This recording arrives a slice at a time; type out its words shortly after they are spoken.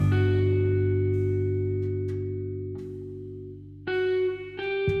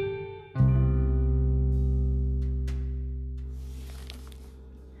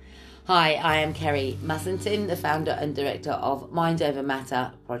Hi, I am Kerry Mussington, the founder and director of Mind Over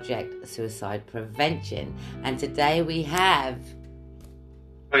Matter Project Suicide Prevention. And today we have...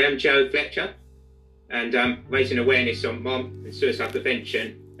 I am Joe Fletcher, and I'm raising awareness on mom and suicide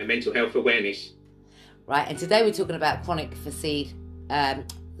prevention and mental health awareness. Right, and today we're talking about chronic fatigue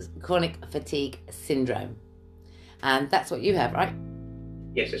syndrome. And that's what you have, right?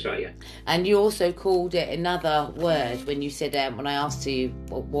 Yes, that's right, yeah. And you also called it another word when you said, when I asked you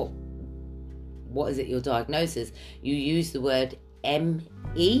what is it, your diagnosis, you used the word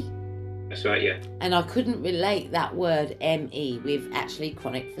ME. That's right, yeah. And I couldn't relate that word ME with actually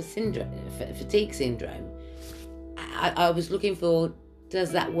chronic fatigue syndrome. I was looking for,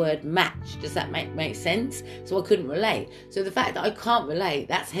 does that word match? Does that make sense? So I couldn't relate. So the fact that I can't relate,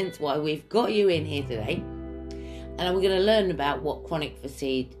 that's hence why we've got you in here today. And I'm going to learn about what chronic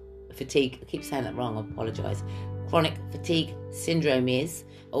fatigue, I keep saying that wrong, I apologise. Chronic fatigue syndrome is,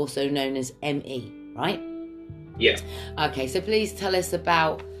 also known as ME, right? Yeah. Okay, so please tell us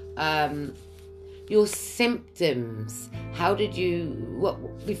about your symptoms. How did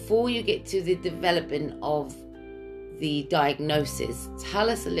you, before you get to the development of the diagnosis, tell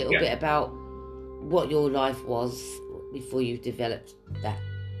us a little bit about what your life was before you developed that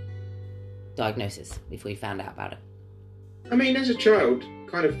diagnosis, before you found out about it. I mean, as a child,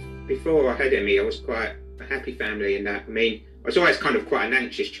 kind of before I had ME, I was quite a happy family in that. I mean, I was always kind of quite an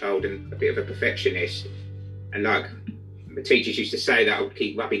anxious child and a bit of a perfectionist. And like, the teachers used to say that I would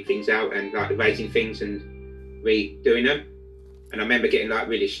keep rubbing things out and like erasing things and redoing them. And I remember getting like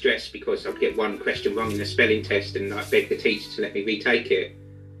really stressed because I'd get one question wrong in the spelling test and like beg the teacher to let me retake it.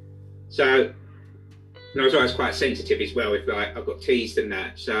 So, and I was always quite sensitive as well if like I got teased and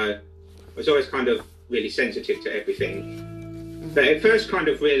that. So I was always kind of really sensitive to everything. But it first kind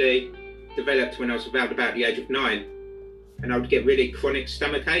of really developed when I was around about the age of 9, and I would get really chronic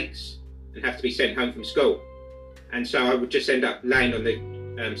stomach aches and have to be sent home from school. And so I would just end up laying on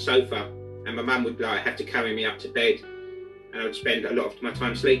the sofa, and my mum would like have to carry me up to bed, and I would spend a lot of my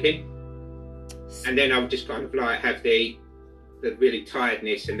time sleeping. And then I would just kind of like have the really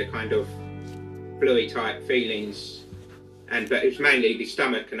tiredness and the kind of fluey type feelings. But it was mainly the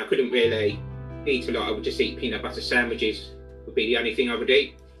stomach, and I couldn't really eat a lot. I would just eat peanut butter sandwiches, would be the only thing I would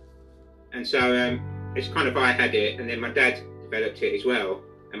eat. And so it's kind of I had it, and then my dad developed it as well,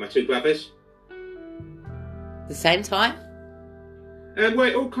 and my 2 brothers. The same time? Well,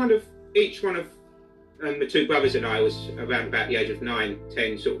 it all kind of, each one of the 2 brothers and I was around about the age of 9,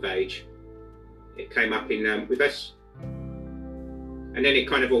 10 sort of age. It came up in with us. And then it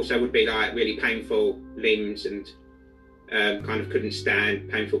kind of also would be like really painful limbs and kind of couldn't stand,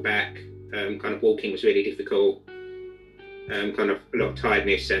 painful back, kind of walking was really difficult, kind of a lot of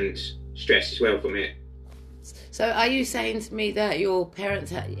tiredness and stress as well from it. So are you saying to me that your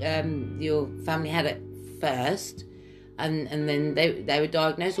parents, your family had it first and then they were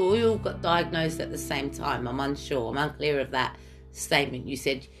diagnosed, or we all got diagnosed at the same time? I'm unsure, I'm unclear of that statement. You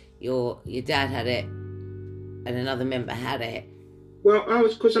said your dad had it and another member had it. Well,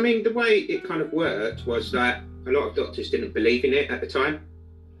 because I mean the way it kind of worked was that a lot of doctors didn't believe in it at the time,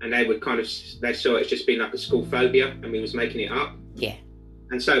 and they saw it as just being like a school phobia and we was making it up. Yeah.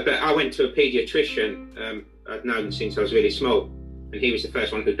 And so, but I went to a paediatrician I'd known since I was really small, and he was the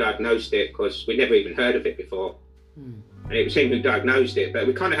first one who diagnosed it because we'd never even heard of it before. And it was him who diagnosed it, but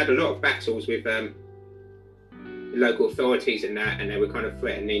we kind of had a lot of battles with the local authorities and that, and they were kind of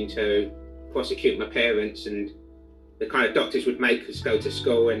threatening to prosecute my parents, and the kind of doctors would make us go to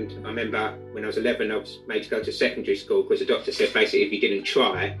school. And I remember when I was 11, I was made to go to secondary school because the doctor said basically if you didn't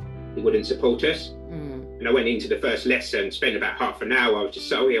try, he wouldn't support us. And I went into the first lesson, spent about half an hour. I was just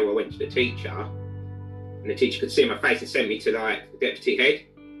so ill, I went to the teacher, and the teacher could see my face and sent me to like the deputy head.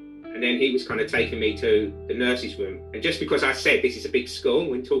 And then he was kind of taking me to the nurse's room. And just because I said this is a big school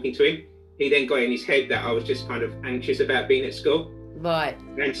when talking to him, he then got in his head that I was just kind of anxious about being at school. Right.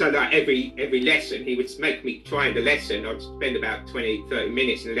 And so like every lesson, he would make me try the lesson. I'd spend about 20, 30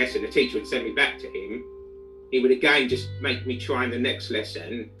 minutes in the lesson. The teacher would send me back to him. He would again just make me try the next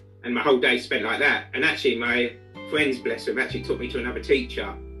lesson. And my whole day spent like that. And actually my friends, bless them, actually took me to another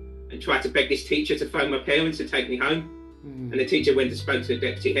teacher and tried to beg this teacher to phone my parents and take me home. And the teacher went and spoke to the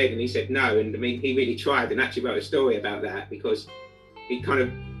deputy head and he said no. And I mean, he really tried and actually wrote a story about that because he kind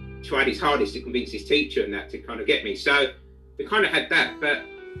of tried his hardest to convince his teacher and that to kind of get me. So we kind of had that. But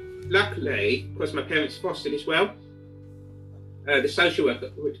luckily, because my parents fostered as well, the social worker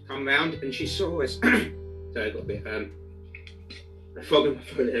would come round and she saw us. So I got a bit a frog in my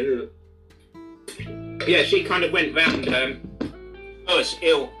throat. Yeah, she kind of went round, I was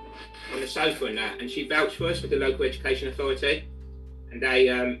ill on the sofa and that, and she vouched for us with the local education authority. and they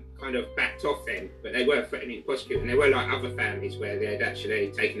kind of backed off then, but they were threatening to prosecute, and there were like other families where they had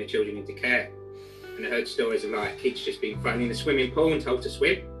actually taken the children into care, and I heard stories of like kids just being thrown in the swimming pool and told to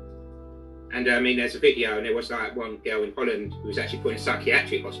swim. And I mean, there's a video, and there was like one girl in Holland who was actually put in a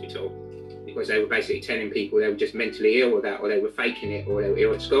psychiatric hospital because they were basically telling people they were just mentally ill or that, or they were faking it, or they were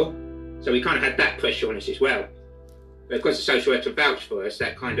ill at school. So we kind of had that pressure on us as well. But of course, the social worker vouched for us,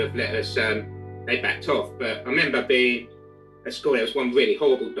 that kind of let us, they backed off. But I remember being at school, there was one really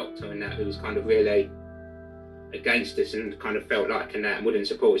horrible doctor and that who was kind of really against us and kind of felt like and that and wouldn't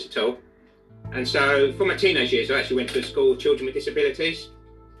support us at all. And so for my teenage years, I actually went to a school with children with disabilities,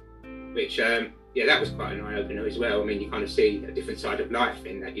 which, that was quite an eye-opener as well. I mean, you kind of see a different side of life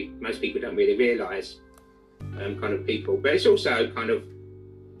in that most people don't really realise, kind of people. But it's also kind of,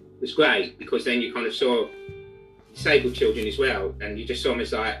 it was great because then you kind of saw disabled children as well, and you just saw them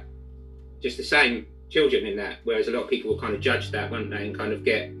as like just the same children in that, whereas a lot of people will kind of judge that, won't they, and kind of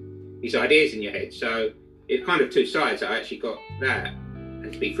get these ideas in your head. So it's kind of two sides. I actually got that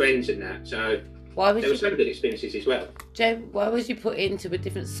and to be friends and that. So there were some good experiences as well. Joe, why was you put into a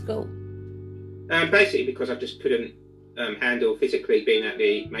different school? Basically because I just couldn't handle physically being at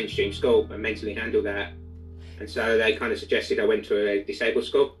the mainstream school and mentally handle that. And so they kind of suggested I went to a disabled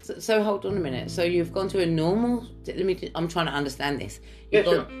school. So hold on a minute. So you've gone to a normal... I'm trying to understand this.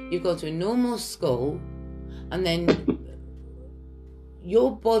 You've gone to a normal school, and then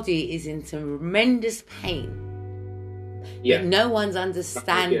your body is in tremendous pain. Yeah. But no one's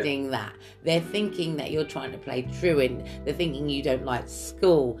understanding that. They're thinking that you're trying to play truant. They're thinking you don't like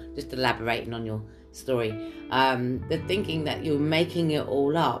school. Just elaborating on your story. They're thinking that you're making it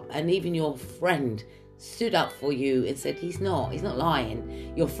all up. And even your friend stood up for you and said he's not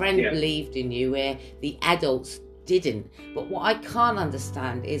lying. Your friend believed in you where the adults didn't. But what I can't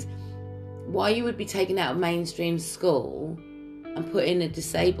understand is why you would be taken out of mainstream school and put in a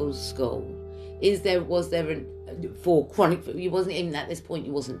disabled school. For chronic, you wasn't even at this point,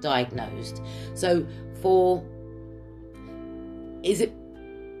 you wasn't diagnosed. So is it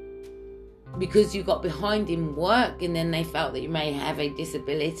because you got behind in work and then they felt that you may have a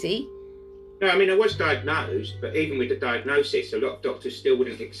disability? No, I mean, I was diagnosed, but even with the diagnosis, a lot of doctors still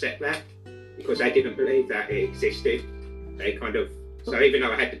wouldn't accept that because they didn't believe that it existed. So even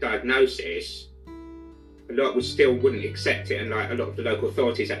though I had the diagnosis, a lot wouldn't accept it, and like a lot of the local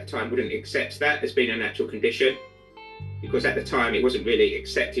authorities at the time wouldn't accept that as being a natural condition because at the time it wasn't really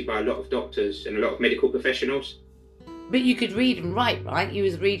accepted by a lot of doctors and a lot of medical professionals. But you could read and write, right? You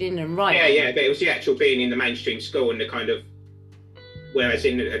was reading and writing. Yeah, but it was the actual being in the mainstream school and the kind of... Whereas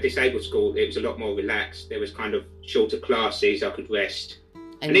in a disabled school, it was a lot more relaxed. There was kind of shorter classes, I could rest.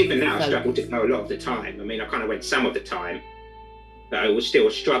 And even now, I struggle to go a lot of the time. I mean, I kind of went some of the time, but it was still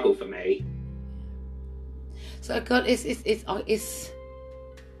a struggle for me. So, God, it's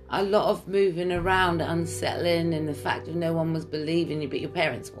a lot of moving around, unsettling, and the fact that no one was believing you, but your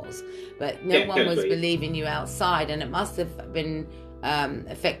parents was. But no one was believing you outside, and it must have been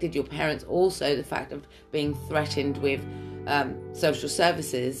affected your parents also, the fact of being threatened with social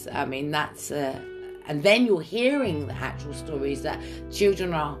services. I mean, that's and then you're hearing the actual stories that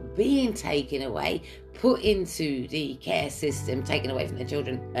children are being taken away, put into the care system, taken away from their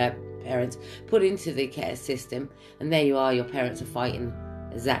children, parents, put into the care system, and there you are, your parents are fighting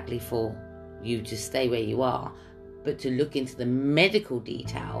exactly for you to stay where you are, but to look into the medical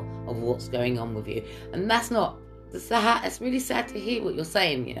detail of what's going on with you. And it's really sad to hear what you're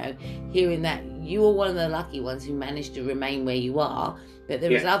saying, hearing that you are one of the lucky ones who managed to remain where you are, but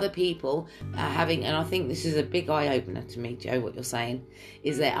there is other people and I think this is a big eye-opener to me, Joe, what you're saying,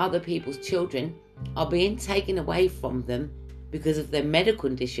 is that other people's children are being taken away from them because of their medical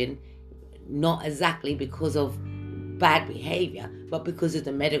condition, not exactly because of bad behaviour, but because of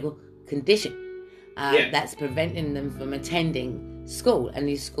the medical condition that's preventing them from attending school. And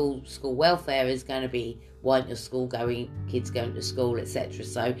the school welfare is going to be want your kids going to school, etc.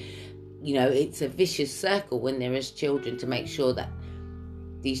 So, it's a vicious circle when there is children, to make sure that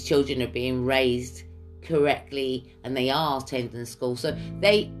these children are being raised correctly and they are attending school. So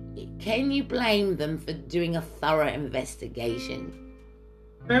can you blame them for doing a thorough investigation?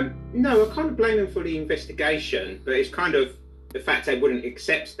 No, I can't blame them for the investigation, but it's kind of the fact they wouldn't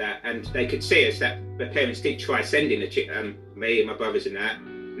accept that, and they could see us that the parents did try sending me and my brothers and that.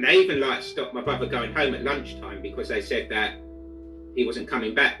 And they even stopped my brother going home at lunchtime because they said that he wasn't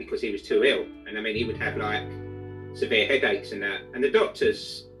coming back because he was too ill. And I mean, he would have severe headaches and that. And the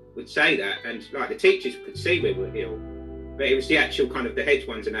doctors would say that, and the teachers could see we were ill. But it was the actual kind of the head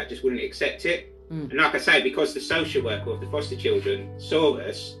ones and that just wouldn't accept it. And like I say, because the social worker of the foster children saw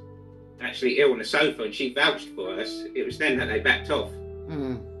us actually ill on the sofa and she vouched for us, it was then that they backed off.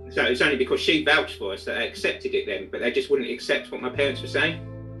 Mm. So it's only because she vouched for us that they accepted it then, but they just wouldn't accept what my parents were saying.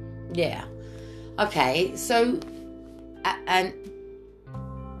 Yeah. Okay. So, and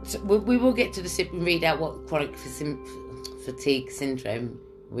so we will get to the sip and read out what chronic fatigue syndrome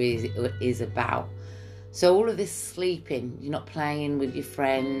is about. So all of this sleeping, you're not playing with your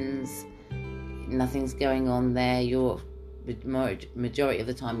friends, nothing's going on there. You're majority of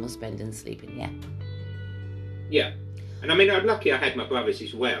the time you're spending sleeping. Yeah. Yeah. And I mean, I'm lucky I had my brothers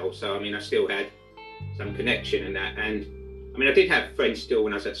as well, so I mean, I still had some connection and that. And I mean, I did have friends still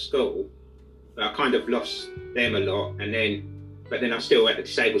when I was at school, but I kind of lost them a lot. But then I still at the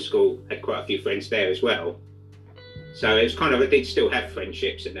disabled school had quite a few friends there as well. So it was kind of, I did still have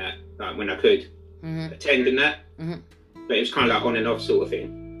friendships and that, like when I could attend and that. Mm-hmm. But it was kind of like on and off sort of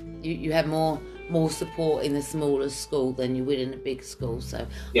thing. You had more support in the smaller school than you would in a big school. So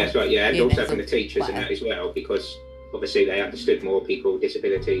yeah, that's right. Yeah, and also from the teachers and that as well, because obviously they understood more people with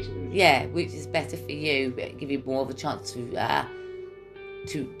disabilities. Yeah, which is better for you, but give you more of a chance to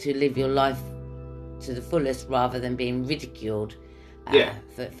live your life to the fullest rather than being ridiculed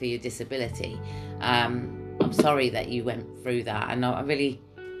for your disability. I'm sorry that you went through that, and I really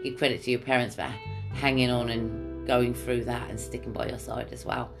give credit to your parents for hanging on and going through that and sticking by your side as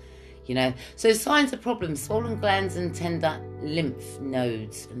well. You know, so signs of problems: swollen glands and tender lymph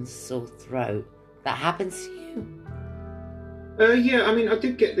nodes and sore throat. That happens to you? Yeah, I mean, I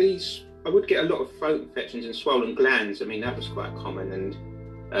did get these. I would get a lot of throat infections and swollen glands. I mean, that was quite common.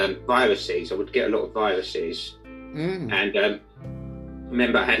 And viruses. I would get a lot of viruses. And I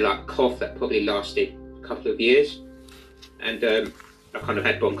remember I had like a cough that probably lasted a couple of years. And I kind of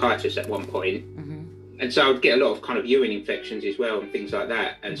had bronchitis at one point. And so I would get a lot of kind of urine infections as well and things like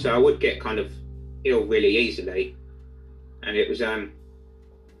that. And so I would get kind of ill really easily. And it was, so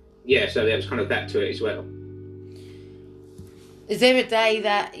there was kind of that to it as well. Is there a day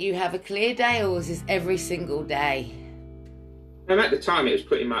that you have a clear day, or is this every single day? At the time, it was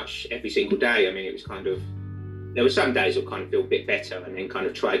pretty much every single day. I mean, it was kind of, there were some days I'd kind of feel a bit better and then kind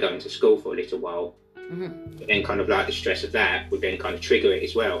of try going to school for a little while. But then kind of like the stress of that would then kind of trigger it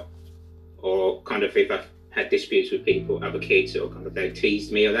as well. Or kind of if I've had disputes with people, other kids, or kind of they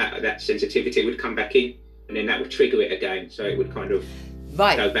teased me, or that sensitivity would come back in, and then that would trigger it again. So it would kind of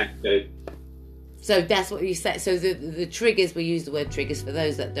go back to... So that's what you said. So the triggers, we use the word triggers. For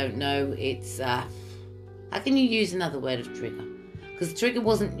those that don't know, it's... how can you use another word of trigger? Because trigger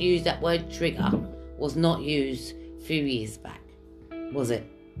wasn't used, that word trigger was not used a few years back, was it?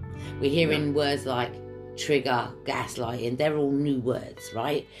 We're hearing words like trigger, gaslighting, they're all new words,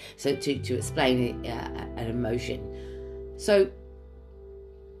 right? So to explain an emotion. So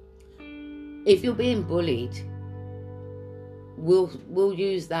if you're being bullied, we'll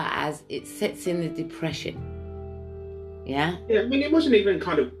use that as it sets in the depression. Yeah? Yeah, I mean, it wasn't even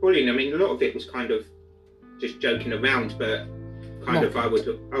kind of bullying. I mean, a lot of it was kind of just joking around, but kind of I would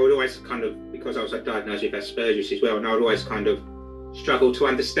always kind of, because I was diagnosed with Asperger's as well, and I would always kind of struggle to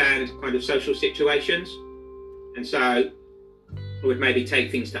understand kind of social situations, and so I would maybe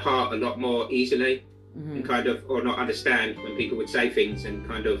take things to heart a lot more easily, and kind of, or not understand when people would say things, and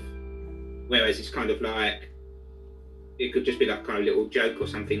kind of, whereas it's kind of like, it could just be like kind of a little joke or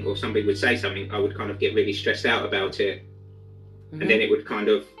something, or somebody would say something, I would kind of get really stressed out about it, and then it would kind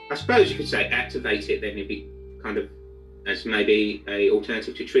of, I suppose you could say, activate it, then it'd be kind of as maybe a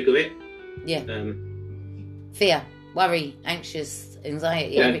alternative to trigger it. Yeah. Fear, worry, anxious,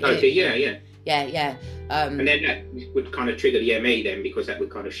 anxiety. Yeah. And then that would kind of trigger the ME then, because that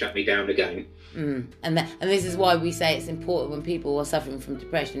would kind of shut me down again. And this is why we say it's important when people are suffering from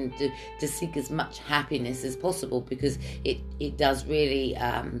depression to seek as much happiness as possible, because it does really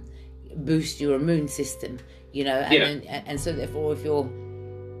boost your immune system, you know. And so therefore, if you're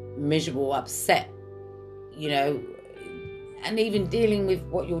miserable, upset, you know, and even dealing with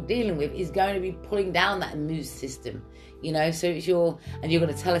what you're dealing with is going to be pulling down that immune system, you know. So it's you're going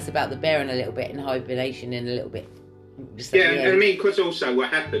to tell us about the bear in a little bit and hibernation in a little bit. And I mean, because also what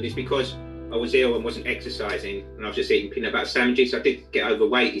happened is because I was ill and wasn't exercising, and I was just eating peanut butter sandwiches. I did get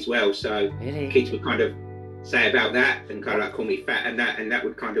overweight as well, so kids would kind of say about that and kind of like call me fat and that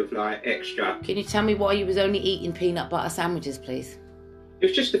would kind of like extra. Can you tell me why you was only eating peanut butter sandwiches, please? It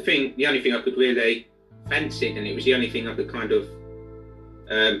was just the only thing I could really fancy, and it was the only thing I could kind of,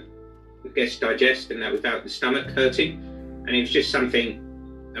 I guess, digest, and that without the stomach hurting. And it was just something,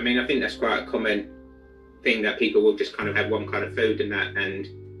 I mean, I think that's quite a common thing, that people will just kind of have one kind of food and that, and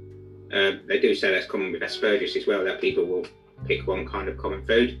they do say that's common with Asperger's as well, that people will pick one kind of common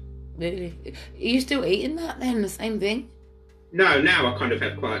food. Really? Are you still eating that then, the same thing? No, now I kind of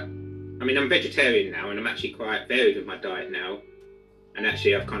have quite, I mean, I'm vegetarian now, and I'm actually quite varied with my diet now. and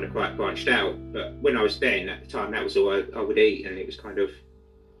actually I've kind of quite branched out. But when I was then, at the time, that was all I would eat, and it was kind of,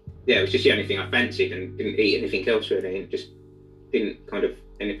 yeah, it was just the only thing I fancied, and didn't eat anything else really, and just didn't kind of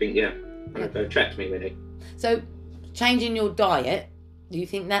anything, kind of attract me really. So, changing your diet, do you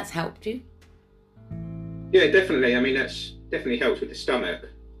think that's helped you? Yeah, definitely. I mean, that's definitely helped with the stomach.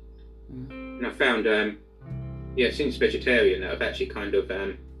 And I found, since vegetarian, I've actually kind of,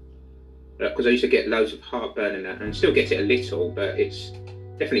 because I used to get loads of heartburn and that, and still get it a little, but it's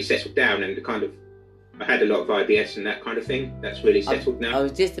definitely settled down, and kind of, I had a lot of IBS and that kind of thing. That's really settled now. I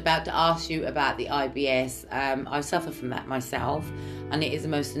was just about to ask you about the IBS. I suffer from that myself, and it is the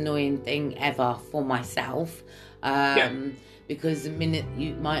most annoying thing ever for myself. Because the minute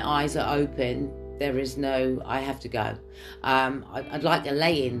my eyes are open, there is no, I have to go. I'd like to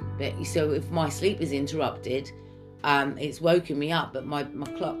lay in, but so if my sleep is interrupted, it's woken me up, but my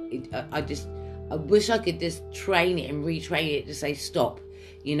clock, I wish I could just train it and retrain it to say stop,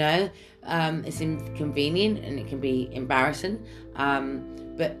 it's inconvenient and it can be embarrassing,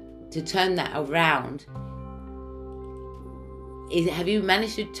 but to turn that around, have you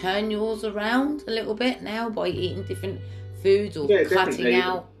managed to turn yours around a little bit now by eating different foods or cutting definitely.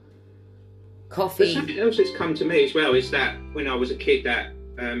 out coffee? But something else that's come to me as well is that when I was a kid, that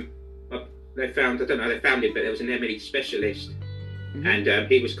they found it, but there was an ME specialist, and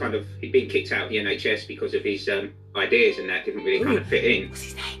he'd been kicked out of the NHS because of his ideas, and that didn't really kind of fit in. What's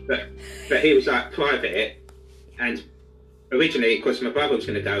his name? But he was like private, and originally, of course, my brother was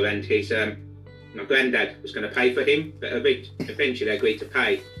going to go, and his my granddad was going to pay for him, but eventually they agreed to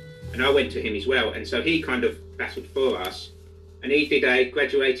pay, and I went to him as well, and so he kind of battled for us, and he did a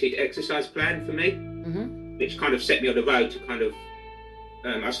graduated exercise plan for me, which kind of set me on the road to kind of,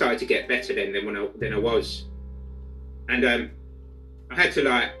 I started to get better than I was, and I had to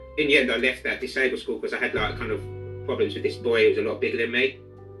in the end I left that disabled school because I had kind of problems with this boy who was a lot bigger than me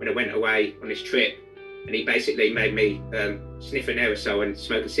when I went away on this trip, and he basically made me sniff an aerosol and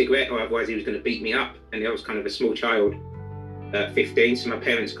smoke a cigarette, or otherwise he was going to beat me up, and I was kind of a small child, 15, so my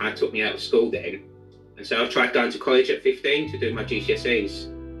parents kind of took me out of school then, and so I tried going to college at 15 to do my GCSEs,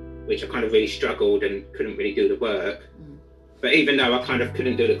 which I kind of really struggled and couldn't really do the work. But even though I kind of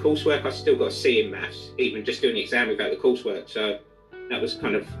couldn't do the coursework, I still got a C in maths, even just doing the exam without the coursework. So that was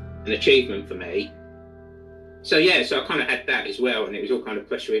kind of an achievement for me. So I kind of had that as well, and it was all kind of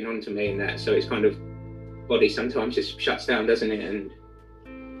pressuring onto me and that. So it's kind of, body sometimes just shuts down, doesn't it? And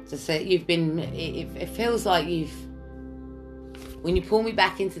to say you've been, it feels like when you pull me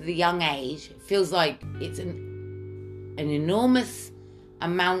back into the young age, it feels like it's an enormous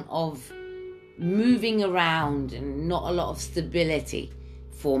amount of moving around and not a lot of stability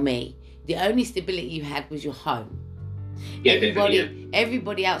for me. The only stability you had was your home.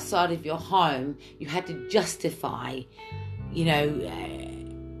 Everybody outside of your home, you had to justify,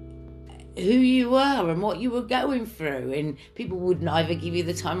 who you were and what you were going through, and people wouldn't either give you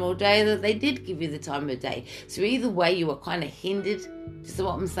the time of day that they did give you the time of day. So either way, you were kind of hindered, just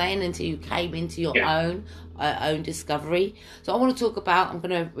what I'm saying, until you came into your own discovery. So I want to talk about, I'm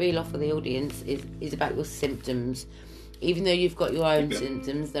going to reel off for the audience, is about your symptoms. Even though you've got your own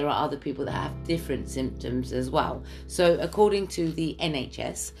symptoms, there are other people that have different symptoms as well. So according to the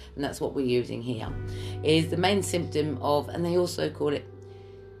NHS, and that's what we're using here, is the main symptom of, and they also call it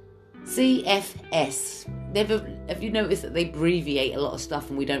CFS. Have you noticed that they abbreviate a lot of stuff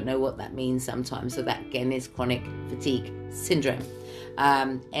and we don't know what that means sometimes? So that again is chronic fatigue syndrome.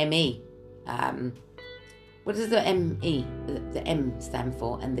 ME. What does the ME, the M stand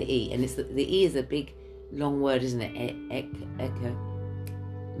for, and the E? And it's the E is a big long word, isn't it? Echo.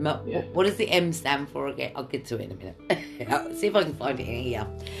 What does the M stand for again? I'll get to it in a minute. I'll see if I can find it in here.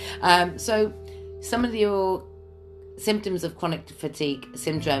 So some of your symptoms of chronic fatigue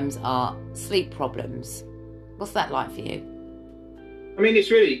syndromes are sleep problems. What's that like for you? I mean,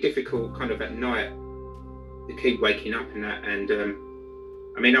 it's really difficult kind of at night to keep waking up and that, and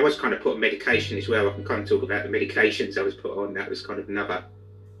I mean, I was kind of put on medication as well. I can kind of talk about the medications I was put on. That was kind of another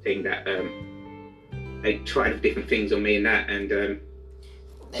thing that they tried different things on me and that, and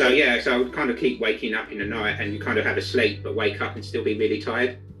so I would kind of keep waking up in the night, and you kind of have a sleep but wake up and still be really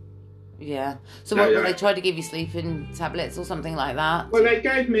tired. Yeah. So what, they tried to give you sleeping tablets or something like that? Well, they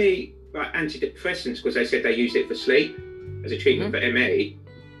gave me antidepressants because they said they used it for sleep as a treatment for ME,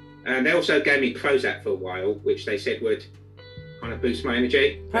 and they also gave me Prozac for a while, which they said would kind of boost my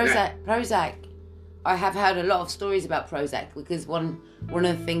energy. Prozac. I have heard a lot of stories about Prozac, because one of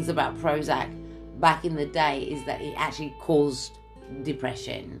the things about Prozac back in the day is that it actually caused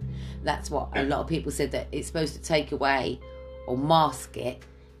depression. That's what a lot of people said, that it's supposed to take away or mask it,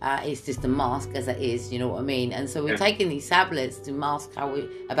 It's just a mask as it is, you know what I mean? And so we're Yeah. taking these tablets to mask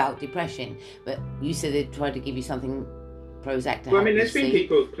about depression. But you said they tried to give you something Prozac to Well, I help mean, you there's been see.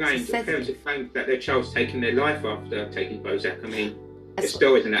 people who've claimed, It's a parents have claimed that their child's taken their life after taking Prozac. I mean, That's there's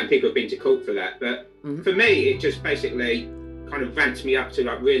stories and that, and people have been to court for that. But Mhm. for me, it just basically kind of ramped me up to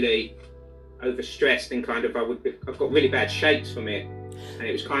like really overstressed and kind of I've got really bad shakes from it, and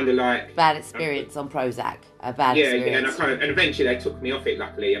it was kind of like Bad experience on Prozac. A bad yeah, experience. and eventually they took me off it.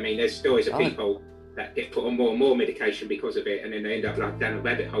 Luckily, I mean, there's stories of Oh. people that get put on more and more medication because of it, and then they end up like down a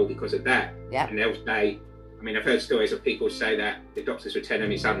rabbit hole because of that. Yeah. And they'll say, I mean, I've heard stories of people say that the doctors were telling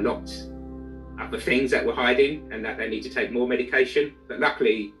them it's unlocked other things that were hiding and that they need to take more medication. But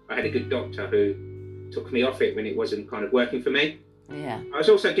luckily, I had a good doctor who took me off it when it wasn't kind of working for me. Yeah. I was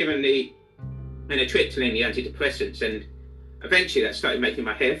also given the amitriptyline, the antidepressants, and eventually that started making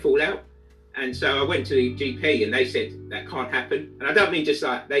my hair fall out. And so I went to the GP and they said that can't happen. And I don't mean just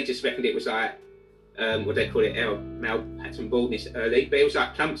like, they just reckoned it was like, what they call it, male pattern baldness early, but it was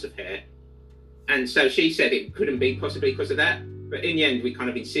like clumps of hair. And so she said it couldn't be possibly because of that. But in the end, we kind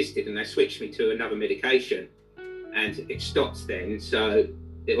of insisted and they switched me to another medication and it stopped then. So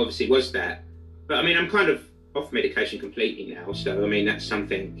it obviously was that. But I mean, I'm kind of off medication completely now. So, I mean, that's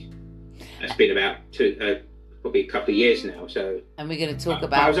something that's been about probably a couple of years now. So, And we're going to talk I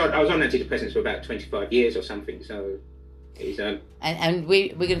about... was on antidepressants for about 25 years or something. So, it's, And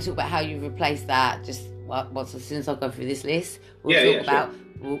we're going to talk about how you replace that just as soon as I go through this list. We'll talk about...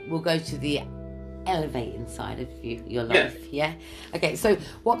 Sure. We'll go to the elevating side of your life. Yeah. Okay, so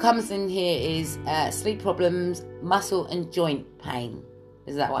what comes in here is sleep problems, muscle and joint pain.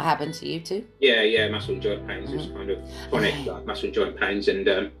 Is that what happened to you too? Yeah, muscle and joint pains was kind of chronic, like muscle and joint pains,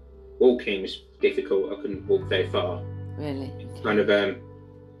 and walking was difficult. I couldn't walk very far. Really? Kind of,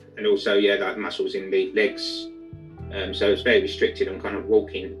 and also like muscles in the legs. So it was very restricted on kind of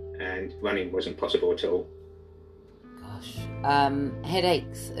walking, and running wasn't possible at all. Gosh.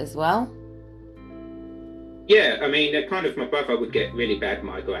 Headaches as well? Yeah, I mean, kind of my brother would get really bad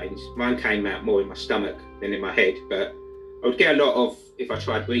migraines. Mine came out more in my stomach than in my head, but I would get a lot of, if I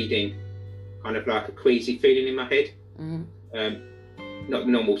tried reading, kind of like a queasy feeling in my head. Mm-hmm. Not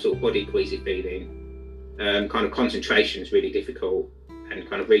normal sort of body queasy feeling. Kind of concentration is really difficult, and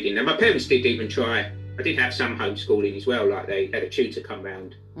kind of reading. And my parents did even try, I did have some homeschooling as well, like they had a tutor come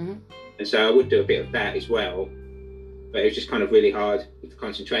round. Mm-hmm. And so I would do a bit of that as well. But it was just kind of really hard with the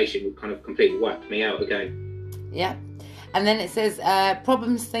concentration, would kind of completely wipe me out again. Yeah. And then it says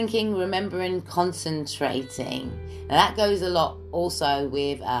problems thinking, remembering, concentrating. Now that goes a lot also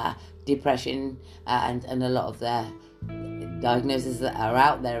with depression and a lot of the diagnoses that are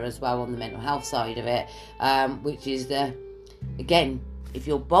out there as well on the mental health side of it, which is again, if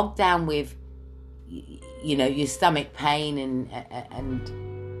you're bogged down with your stomach pain and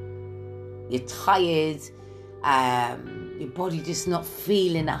you're tired, your body just not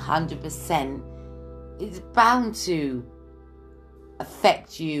feeling 100%, it's bound to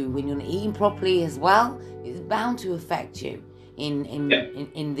affect you when you're not eating properly as well. It's bound to affect you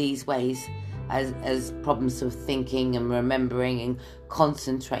in these ways as problems of thinking and remembering and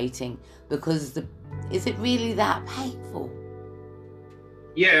concentrating, because is it really that painful?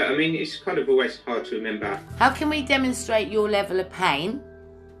 Yeah, I mean, it's kind of always hard to remember. How can we demonstrate your level of pain?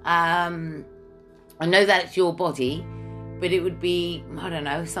 I know that it's your body, but it would be, I don't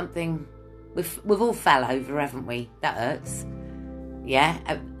know, something we've all fell over, haven't we? That hurts. Yeah,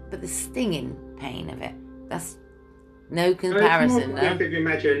 but the stinging pain of it, that's no comparison. I think you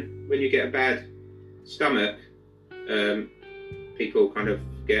imagine when you get a bad stomach, people kind of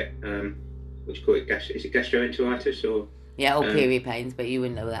get, what do you call it, is it gastroenteritis or? Yeah, or period pains, but you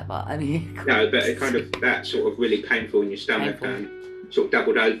wouldn't know that part. No, but it kind of, that sort of really painful in your stomach and sort of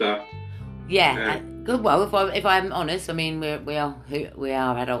doubled over. Yeah, good. Well, if I'm honest, I mean, we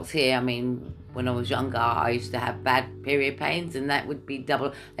are adults here. I mean, when I was younger, I used to have bad period pains, and that would be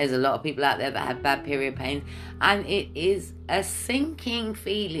double. There's a lot of people out there that have bad period pains, and it is a sinking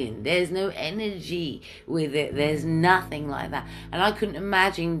feeling. There's no energy with it. There's nothing like that, and I couldn't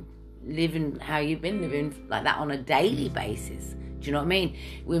imagine living how you've been living like that on a daily basis. Do you know what I mean?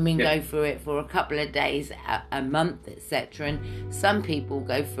 Women go through it for a couple of days, a month, etc., and some people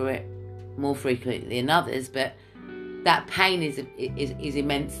go through it more frequently than others, but that pain is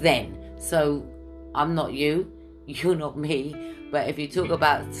immense then. So I'm not you're not me, but if you talk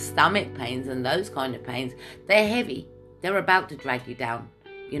about stomach pains and those kind of pains, they're heavy. They're about to drag you down,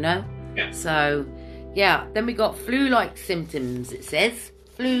 Yeah. So, yeah. Then we got flu-like symptoms, it says.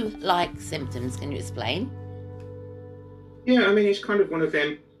 Flu-like symptoms. Can you explain? Yeah, I mean, it's kind of one of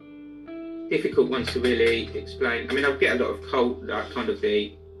them difficult ones to really explain. I mean, I'll get a lot of cold, like kind of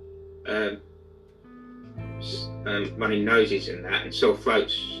the running noses and that, and sore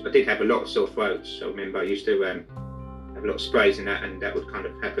throats. I did have a lot of sore throats. I remember I used to have a lot of sprays and that would kind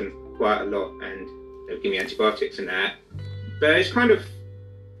of happen quite a lot, and they would give me antibiotics and that. But it's kind of,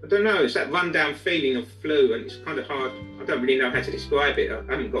 I don't know, it's that rundown feeling of flu, and it's kind of hard. I don't really know how to describe it. I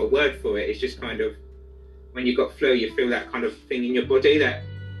haven't got a word for it. It's just kind of, when you've got flu, you feel that kind of thing in your body that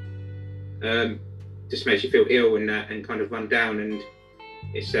just makes you feel ill and that, and kind of run down. And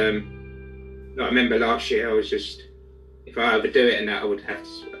it's I remember last year I was just, if I overdo it and that, I would have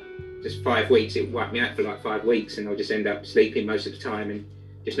to, just 5 weeks, it would wipe me out for like 5 weeks, and I'll just end up sleeping most of the time and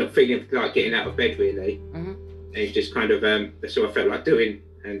just not feeling like getting out of bed really. Mm-hmm. And it's just kind of, that's what I felt like doing,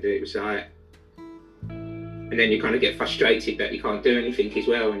 and it was like, and then you kind of get frustrated that you can't do anything as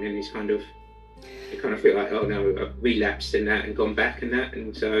well, and then it's kind of, you kind of feel like, oh no, I've relapsed and that and gone back and that,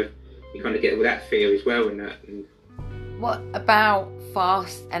 and so you kind of get all that fear as well and that. And what about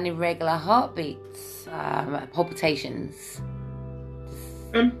fast and irregular heartbeats, palpitations?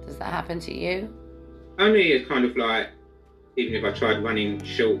 Does that happen to you? Only as kind of like, even if I tried running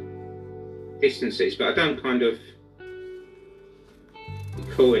short distances, but I don't kind of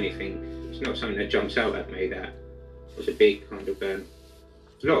recall anything. It's not something that jumps out at me that was a big kind of, there's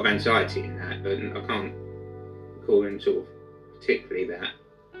a lot of anxiety in that, but I can't recall any sort of particularly that.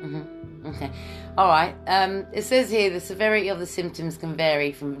 Mm-hmm. Okay. All right. It says here the severity of the symptoms can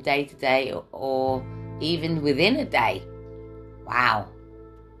vary from day to day or even within a day. Wow.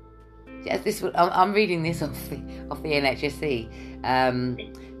 Yes, I'm reading this off the NHSE.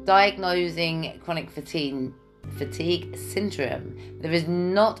 Diagnosing chronic fatigue syndrome. There is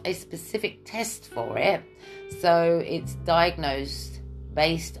not a specific test for it, so it's diagnosed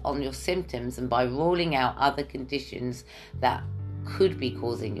based on your symptoms and by ruling out other conditions that could be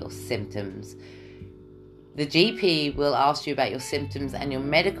causing your symptoms. The GP will ask you about your symptoms and your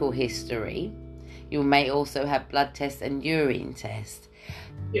medical history. You may also have blood tests and urine tests.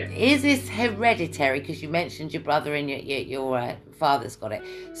 Yeah. Is this hereditary? Because you mentioned your brother and your father's got it.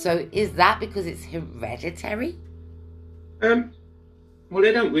 So is that because it's hereditary? Well,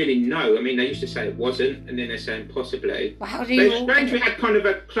 they don't really know. I mean, they used to say it wasn't, and then they're saying possibly. Well, how do you? It's strange we had kind of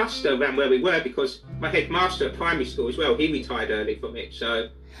a cluster around where we were, because my headmaster at primary school as well, he retired early from it. So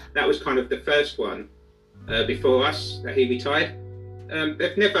that was kind of the first one before us that he retired.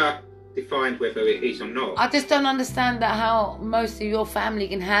 They've never defined whether it is or not. I just don't understand that how most of your family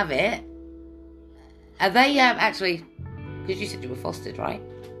can have it. Are they actually? Because you said you were fostered, right?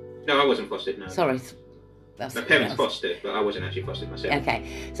 No, I wasn't fostered. No. Sorry. My parents fostered, but I wasn't actually fostered myself.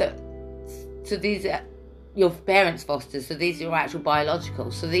 Okay, so these are your parents fostered, so these are your actual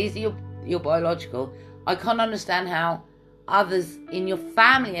biological. So these are your biological. I can't understand how others in your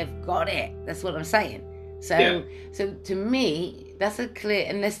family have got it. That's what I'm saying. So, yeah. So to me, that's a clear,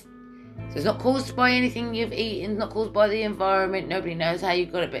 unless, so it's not caused by anything you've eaten, not caused by the environment, nobody knows how you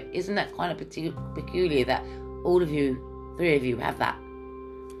got it, but isn't that kind of peculiar that all of you, 3 of you have that?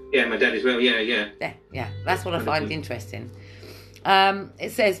 Yeah, my dad as well, yeah. Yeah, that's what I find interesting.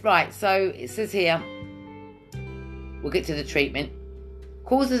 It says, right, so it says here, we'll get to the treatment.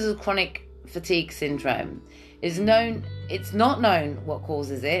 Causes of chronic fatigue syndrome. It's not known what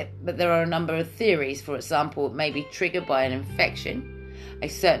causes it, but there are a number of theories. For example, it may be triggered by an infection.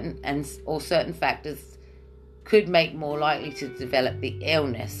 Certain factors could make more likely to develop the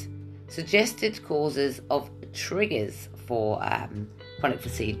illness. Suggested causes of triggers for chronic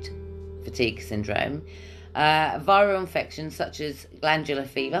fatigue syndrome: viral infections such as glandular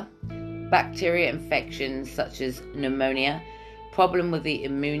fever, bacteria infections such as pneumonia, problem with the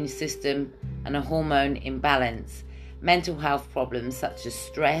immune system and a hormone imbalance, mental health problems such as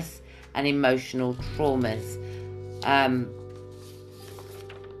stress and emotional traumas.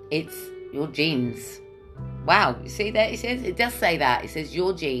 It's your genes. Wow, you see that? It does say that. It says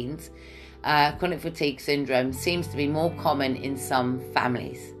your genes. Chronic fatigue syndrome seems to be more common in some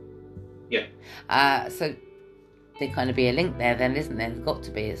families. Yeah. So there kind of be a link there then, isn't there? There's got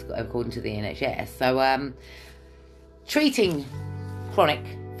to be, according to the NHS. So treating chronic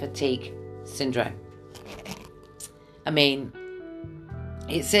fatigue syndrome. I mean,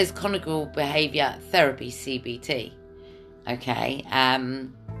 it says cognitive behaviour therapy, CBT. Okay. I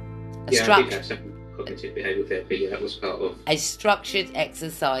think that's cognitive behavioural therapy, that was part of a structured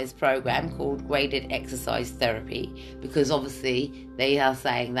exercise program called graded exercise therapy, because obviously they are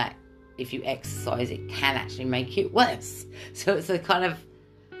saying that if you exercise it can actually make it worse. So it's a kind of,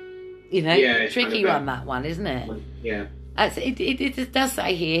 tricky one, that one, isn't it? Yeah. It does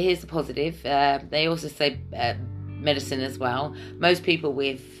say here's the positive. They also say medicine as well. Most people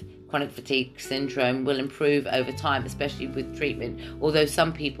with chronic fatigue syndrome will improve over time, especially with treatment, although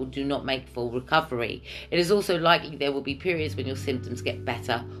some people do not make full recovery. It is also likely there will be periods when your symptoms get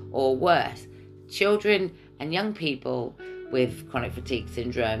better or worse. Children and young people with chronic fatigue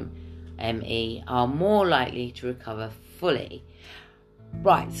syndrome, ME, are more likely to recover fully.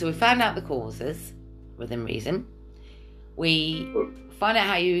 Right, so we found out the causes within reason. We find out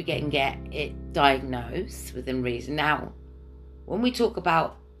how you can get it diagnosed within reason. Now, when we talk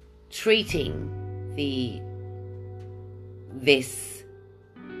about treating this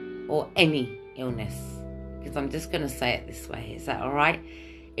or any illness, because I'm just going to say it this way, is that all right?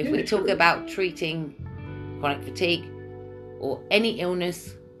 If we talk about treating chronic fatigue or any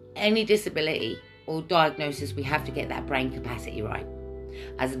illness, any disability or diagnosis, we have to get that brain capacity right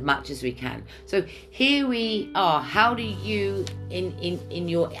as much as we can. So here we are. How do you, in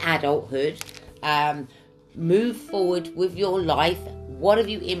your adulthood, move forward with your life? What have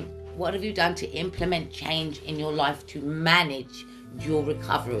you done to implement change in your life to manage your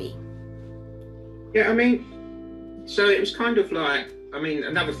recovery? Yeah, I mean, so it was kind of like,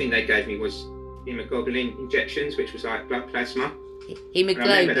 another thing they gave me was hemoglobin injections, which was like blood plasma.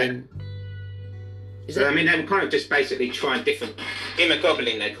 Hemoglobin. So, they were kind of just basically trying different...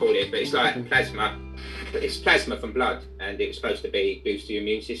 Hemoglobin, they call it, but it's like plasma. It's plasma from blood, and it was supposed to be boost your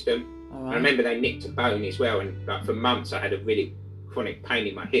immune system. Right. I remember they nicked a bone as well, and like for months I had a really chronic pain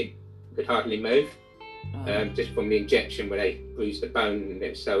in my hip. I could hardly move, just from the injection where they bruised the bone.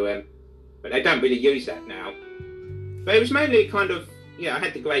 And so, but they don't really use that now. But it was mainly kind of, I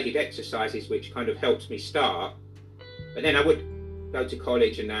had the graded exercises, which kind of helped me start. But then I would go to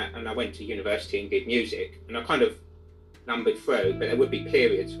college and I went to university and did music, and I kind of numbered through, but there would be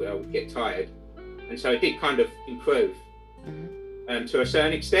periods where I would get tired, and so it did kind of improve to a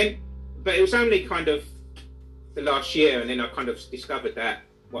certain extent, but it was only kind of the last year, and then I kind of discovered that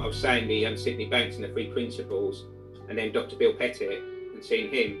what I was saying, the Sydney Banks and the Three Principles, and then Dr. Bill Pettit, and seeing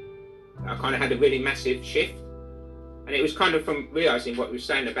him, I kind of had a really massive shift, and it was kind of from realising what we were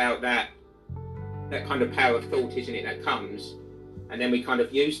saying about that kind of power of thought, isn't it, that comes. And then we kind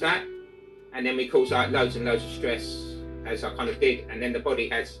of use that, and then we cause like loads and loads of stress, as I kind of did. And then the body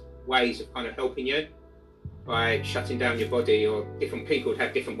has ways of kind of helping you by shutting down your body, or different people would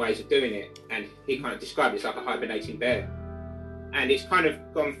have different ways of doing it. And he kind of described it as like a hibernating bear. And it's kind of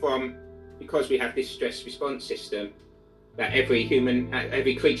gone from, because we have this stress response system that every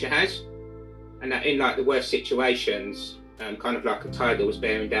creature has, and that in like the worst situations, kind of like a tiger was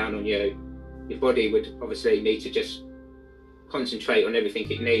bearing down on you, your body would obviously need to just concentrate on everything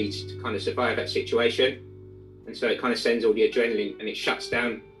it needs to kind of survive that situation, and so it kind of sends all the adrenaline and it shuts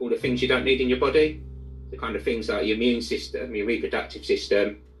down all the things you don't need in your body, the kind of things like your immune system, your reproductive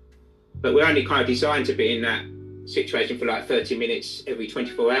system. But we're only kind of designed to be in that situation for like 30 minutes every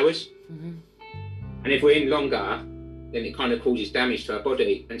 24 hours, and if we're in longer, then it kind of causes damage to our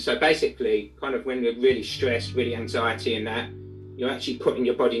body. And so basically, kind of when we're really stressed, really anxiety and that, you're actually putting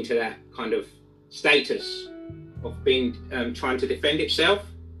your body into that kind of status of being trying to defend itself.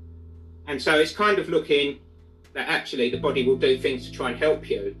 And so it's kind of looking that actually the body will do things to try and help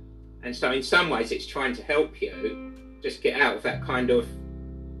you, and so in some ways it's trying to help you just get out of that kind of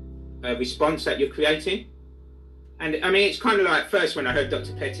response that you're creating. And it's kind of like, first when I heard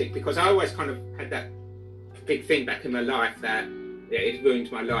Dr. Pettit, because I always kind of had that big thing back in my life that it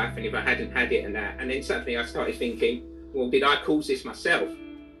ruined my life, and if I hadn't had it and that, and then suddenly I started thinking, well, did I cause this myself?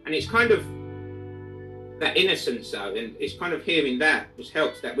 And it's kind of that innocence though, and it's kind of hearing that was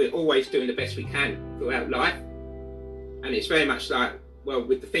helped, that we're always doing the best we can throughout life. And it's very much like, well,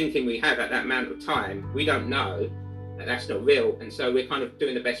 with the thinking we have at that amount of time, we don't know that that's not real, and so we're kind of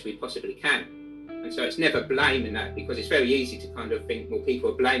doing the best we possibly can. And so it's never blaming that, because it's very easy to kind of think, well, people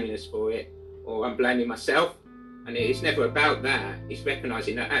are blaming us for it, or I'm blaming myself, and it's never about that. It's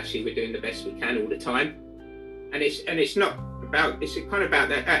recognising that actually we're doing the best we can all the time, and it's not about, it's kind of about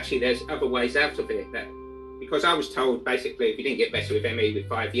that actually there's other ways out of it. That, because I was told basically if you didn't get better with ME with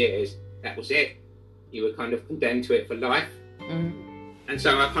 5 years, that was it. You were kind of condemned to it for life. And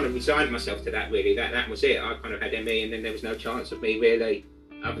so I kind of resigned myself to that, really, that was it. I kind of had ME, and then there was no chance of me really,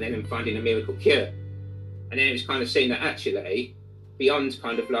 other than finding a miracle cure. And then it was kind of seen that actually, beyond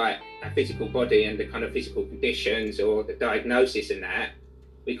kind of like our physical body and the kind of physical conditions or the diagnosis and that,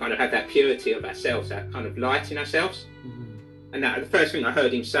 we kind of have that purity of ourselves, that kind of light in ourselves. And that the first thing I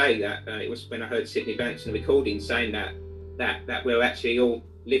heard him say, that it was when I heard Sydney Banks in the recording saying that we're actually all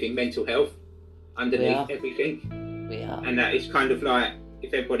living mental health underneath everything. We are. And that it's kind of like,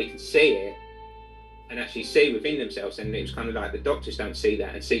 if everybody can see it and actually see within themselves, and it was kind of like the doctors don't see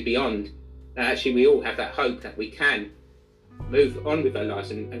that and see beyond, that actually we all have that hope that we can move on with their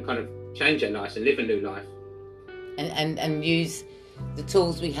lives and kind of change their lives and live a new life. And use the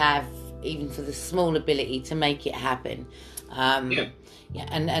tools we have, even for the small ability, to make it happen. And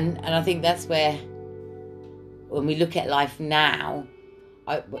I think that's where, when we look at life now,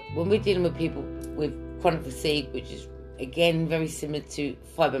 when we're dealing with people with chronic fatigue, which is again very similar to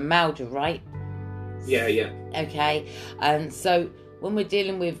fibromyalgia, right? Yeah. Okay, and so when we're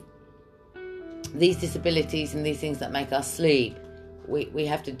dealing with these disabilities and these things that make us sleep, we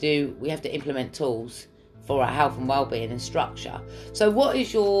have to implement tools for our health and well-being and structure. So what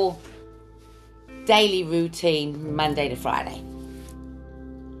is your daily routine Monday to Friday?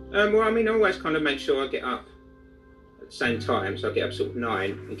 Well, I mean, I always kind of make sure I get up at the same time. So I get up sort of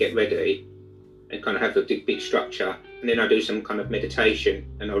 9 and get ready and kind of have a big structure. And then I do some kind of meditation,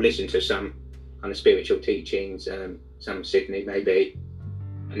 and I'll listen to some kind of spiritual teachings, some Sydney maybe.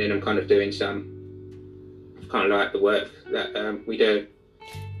 And then I'm kind of doing some kind of like the work that we do,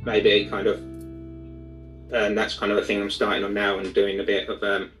 maybe kind of. And that's kind of a thing I'm starting on now, and doing a bit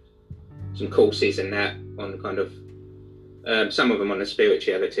of some courses and that on kind of some of them on the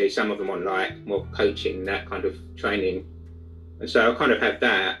spirituality, some of them on like more coaching, that kind of training. And so I kind of have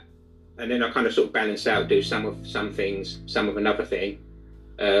that, and then I kind of sort of balance out, do some things, some of another thing.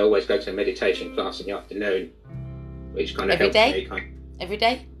 Always go to a meditation class in the afternoon, which kind of helps me. Every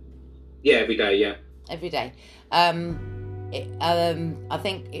day? Yeah, every day, yeah. Every day. I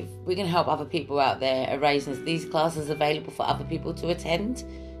think if we can help other people out there, raising these classes available for other people to attend.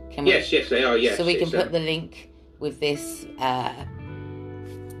 Yes, they are, yes. So we can put the link with this,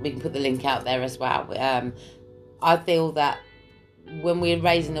 we can put the link out there as well. I feel that when we're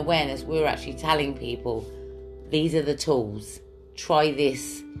raising awareness, we're actually telling people, these are the tools. Try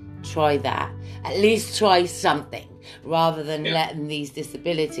this, try that. At least try something, rather than letting these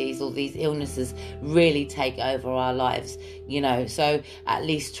disabilities or these illnesses really take over our lives, So at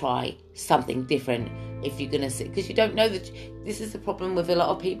least try something different if you're going to see, because you don't know that. This is the problem with a lot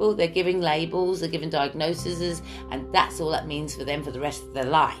of people. They're giving labels, they're giving diagnoses, and that's all that means for them for the rest of their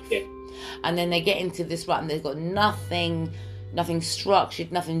life. Yeah. And then they get into this rut and they've got nothing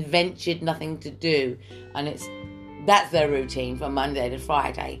structured, nothing ventured, nothing to do, and that's their routine from Monday to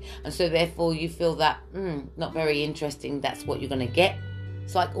Friday. And so therefore you feel that not very interesting. That's what you're going to get.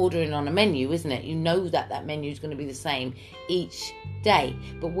 It's like ordering on a menu, isn't it? You know that menu is going to be the same each day,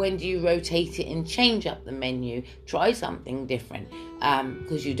 but when do you rotate it and change up the menu, try something different,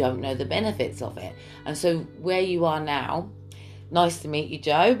 because you don't know the benefits of it. And so where you are now, nice to meet you,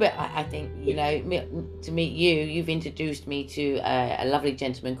 Joe, but I think, to meet you, you've introduced me to a lovely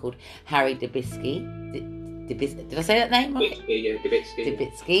gentleman called Harry Debitsky. Did I say that name right?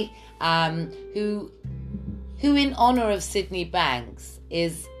 Debitsky. Who in honour of Sydney Banks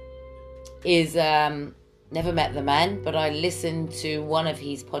is never met the man, but I listened to one of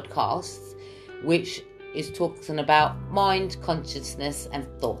his podcasts, which is talking about mind, consciousness, and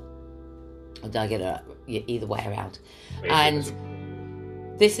thought. Or did I get it either way around? And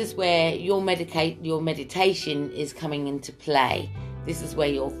this is where your meditation is coming into play. This is where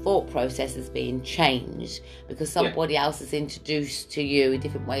your thought process is being changed, because somebody else has introduced to you a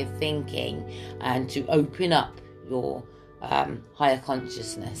different way of thinking, and to open up your higher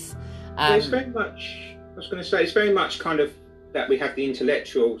consciousness. It's very much, I was going to say, it's very much kind of that we have the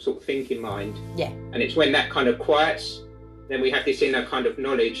intellectual sort of thinking mind. Yeah. And it's when that kind of quiets, then we have this inner kind of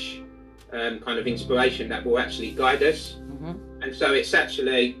knowledge, kind of inspiration that will actually guide us. Mm-hmm. And so it's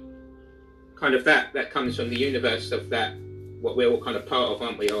actually kind of that comes from the universe of that, what we're all kind of part of,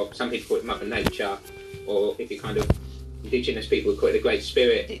 aren't we? Or some people call it Mother Nature, or if you kind of indigenous people call it the Great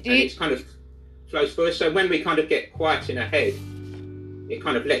Spirit. And it's kind of flows through us. So when we kind of get quiet in our head, it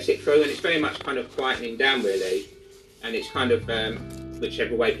kind of lets it through, and it's very much kind of quietening down, really. And it's kind of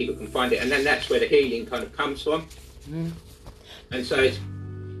whichever way people can find it, and then that's where the healing kind of comes from. Mm. And so it's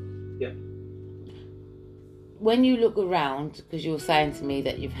when you look around, because you were saying to me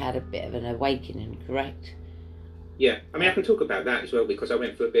that you've had a bit of an awakening, correct? Yeah, I mean, I can talk about that as well, because I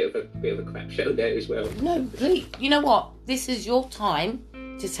went through a bit of a crap show there as well. No, please. You know what? This is your time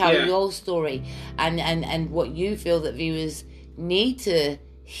to tell your story, and what you feel that viewers need to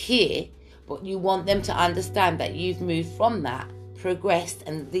hear, but you want them to understand that you've moved from that, progressed,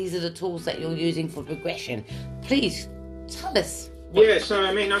 and these are the tools that you're using for progression. Please tell us. Yeah, so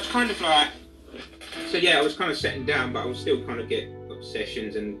I mean, I was kind of like, I was kind of settling down, but I was still kind of get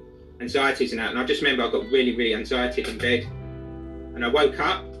obsessions and anxieties and that. And I just remember I got really, really anxiety in bed, and I woke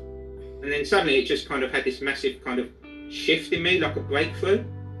up, and then suddenly it just kind of had this massive kind of shift in me, like a breakthrough.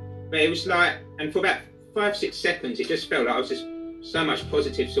 But it was like, and for about 5-6 seconds, it just felt like I was just so much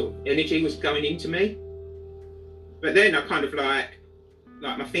positive sort of energy was going into me. But then I kind of like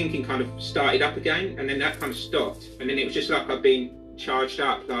my thinking kind of started up again, and then that kind of stopped, and then it was just like I've been charged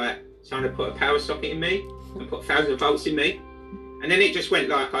up, like someone had put a power socket in me and put 1,000 volts in me, and then it just went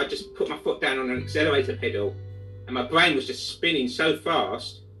like I just put my foot down on an accelerator pedal, and my brain was just spinning so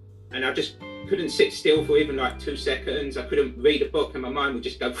fast, and I just couldn't sit still for even like 2 seconds. I couldn't read a book, and my mind would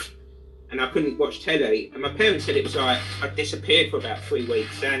just go, and I couldn't watch telly. And my parents said it was like I disappeared for about 3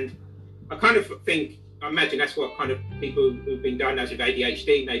 weeks, and I kind of think, I imagine that's what kind of people who've been diagnosed with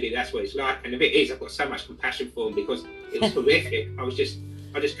ADHD, maybe that's what it's like. And if it is, I've got so much compassion for them because it was horrific.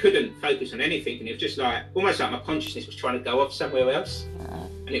 I just couldn't focus on anything, and it was just like almost like my consciousness was trying to go off somewhere else,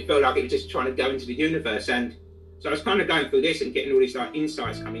 and it felt like it was just trying to go into the universe. And so I was kind of going through this and getting all these like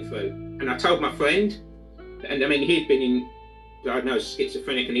insights coming through. And I told my friend, and I mean he'd been diagnosed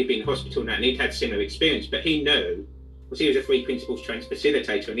schizophrenic and he'd been in hospital now, and he'd had similar experience, but he knew because he was a 3 Principles trained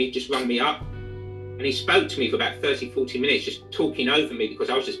facilitator, and he just rung me up. And he spoke to me for about 30, 40 minutes, just talking over me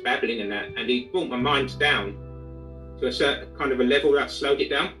because I was just babbling and that. And he brought my mind down to a certain kind of a level that slowed it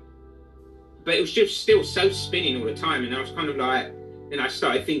down. But it was just still so spinning all the time. And I was kind of like, then I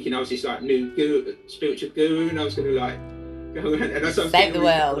started thinking I was this like new guru, spiritual guru, and I was going to like go and I started save the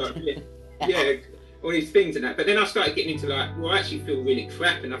world. Like, yeah, all these things and that. But then I started getting into like, well, I actually feel really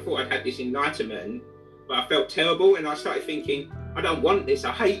crap. And I thought I'd had this enlightenment, but I felt terrible. And I started thinking, I don't want this,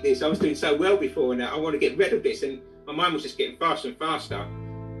 I hate this, I was doing so well before and I want to get rid of this, and my mind was just getting faster and faster.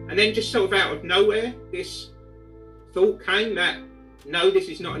 And then just sort of out of nowhere, this thought came that, no, this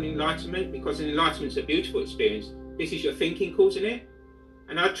is not an enlightenment, because an enlightenment's a beautiful experience. This is your thinking causing it.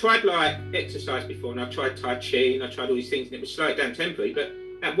 And I tried like exercise before, and I tried Tai Chi, and I tried all these things, and it would slow it down temporarily, but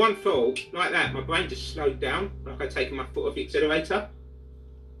at one thought, like that, my brain just slowed down, like I'd taken my foot off the accelerator.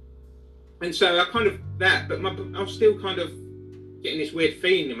 And so I kind of, that, but I was still kind of getting this weird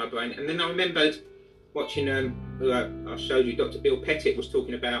feeling in my brain. And then I remembered watching, I showed you, Dr. Bill Pettit was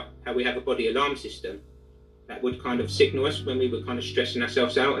talking about how we have a body alarm system that would kind of signal us when we were kind of stressing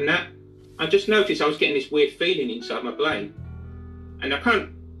ourselves out and that. I just noticed I was getting this weird feeling inside my brain. And I can't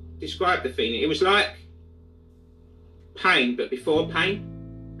describe the feeling. It was like pain, but before pain.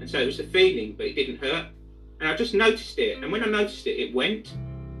 And so it was the feeling, but it didn't hurt. And I just noticed it. And when I noticed it, it went,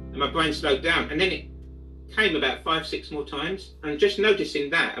 and my brain slowed down. And then it came about 5, 6 more times, and just noticing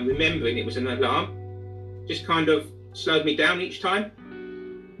that and remembering it was an alarm just kind of slowed me down each time.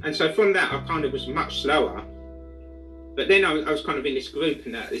 And so from that I kind of was much slower. But then I was kind of in this group,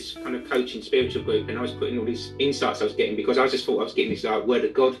 and this kind of coaching spiritual group, and I was putting all these insights I was getting, because I just thought I was getting this like word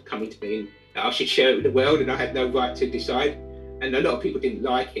of God coming to me, and that I should share it with the world, and I had no right to decide. And a lot of people didn't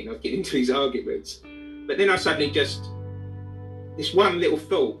like it, and I was getting into these arguments. But then I suddenly just, this one little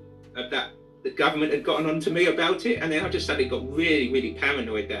thought of that the government had gotten on to me about it, and then I just suddenly got really, really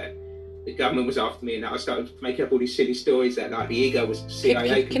paranoid that the government was after me, and that I started making up all these silly stories that like the ego was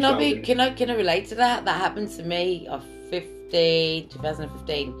CIA controlled. Can I relate to that? That happened to me of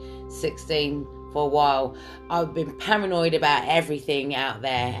 2015, 16 for a while. I've been paranoid about everything out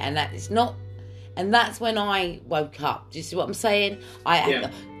there, and that it's not. And that's when I woke up. Do you see what I'm saying?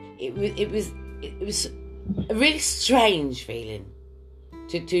 It was a really strange feeling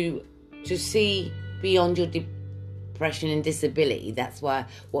to see beyond your depression and disability. That's why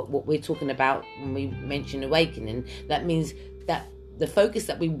what we're talking about when we mention awakening. That means that the focus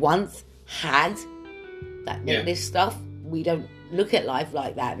that we once had, that negative stuff, we don't look at life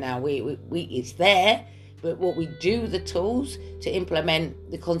like that now. We it's there, but what we do, the tools to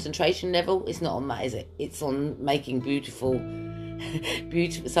implement the concentration level, it's not on that, is it? It's on making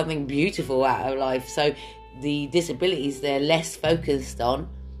something beautiful out of life. So the disabilities, they're less focused on.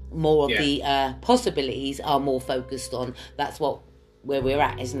 More of the possibilities are more focused on. That's where we're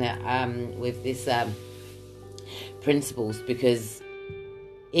at, isn't it? With this principles, because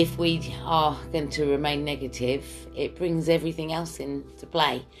if we are going to remain negative, it brings everything else into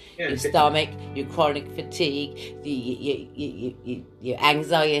play. Your stomach, your chronic fatigue, your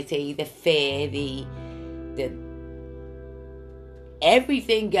anxiety, the fear, the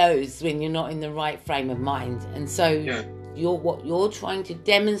everything goes when you're not in the right frame of mind. And so what you're trying to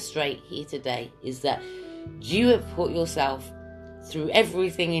demonstrate here today is that you have put yourself through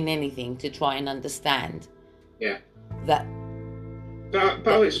everything and anything to try and understand that. But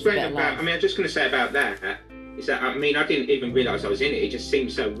I'll explain about, I mean, I'm just going to say about that is that, I mean, I didn't even realise I was in it. It just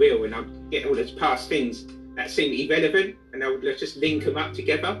seemed so real, and I'd get all those past things that seemed irrelevant, and I would just link them up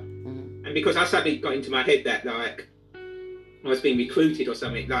together. Mm-hmm. And because I suddenly got into my head that, like, I was being recruited or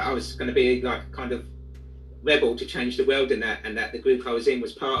something, like I was going to be like kind of rebel to change the world, and that the group I was in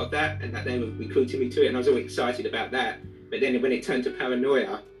was part of that, and that they were recruiting me to it, and I was all excited about that. But then when it turned to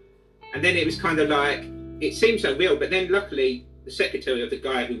paranoia, and then it was kind of like, it seemed so real. But then luckily the secretary of the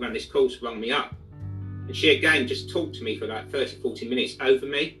guy who ran this course rang me up, and she again just talked to me for like 30-40 minutes over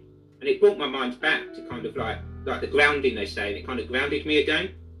me, and it brought my mind back to kind of like the grounding they say, and it kind of grounded me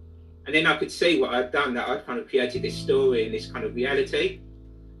again. And then I could see what I'd done, that I'd kind of created this story and this kind of reality.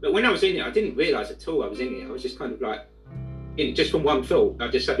 But when I was in it, I didn't realise at all I was in it. I was just kind of like, in just from one thought, I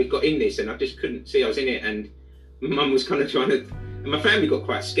just suddenly got in this, and I just couldn't see I was in it. And my mum was kind of trying to, and my family got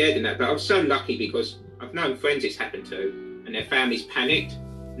quite scared in that. But I was so lucky because I've known friends it's happened to, and their families panicked,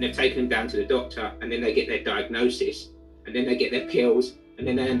 and they've taken them down to the doctor, and then they get their diagnosis, and then they get their pills, and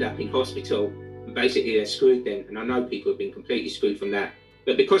then they end up in hospital, and basically they're screwed then. And I know people have been completely screwed from that.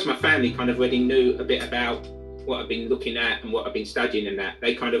 But because my family kind of already knew a bit about what I've been looking at and what I've been studying and that,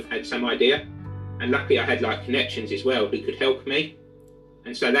 they kind of had some idea. And luckily I had like connections as well who could help me.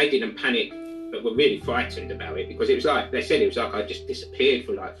 And so they didn't panic, but were really frightened about it, because it was like, they said it was like I just disappeared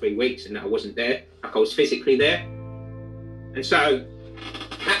for like 3 weeks and that I wasn't there, like I was physically there. And so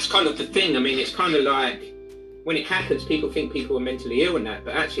that's kind of the thing. I mean, it's kind of like when it happens, people think people are mentally ill and that,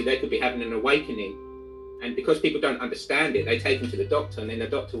 but actually they could be having an awakening. And because people don't understand it, they take them to the doctor, and then the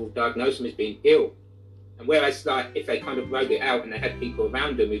doctor will diagnose them as being ill. And whereas, like, if they kind of wrote it out and they had people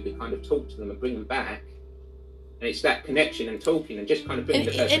around them who could kind of talk to them and bring them back, and it's that connection and talking and just kind of bringing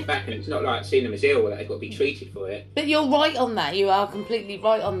the person back, and it's not like seeing them as ill or that they've got to be treated for it. But you're right on that. You are completely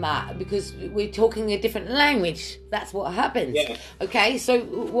right on that, because we're talking a different language. That's what happens. Yeah. Okay, so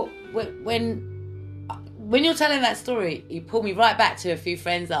when you're telling that story, you pull me right back to a few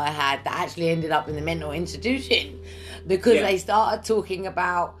friends that I had that actually ended up in the mental institution, because they started talking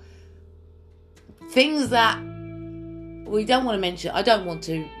about things that we don't want to mention. I don't want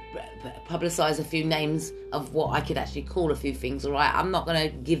to publicise a few names of what I could actually call a few things, all right? I'm not going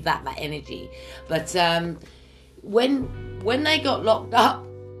to give that energy. But when they got locked up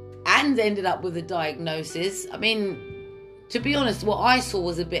and ended up with a diagnosis, I mean, to be honest, what I saw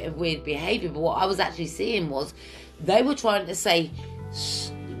was a bit of weird behaviour, but what I was actually seeing was they were trying to say,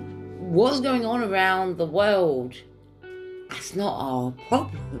 what's going on around the world, that's not our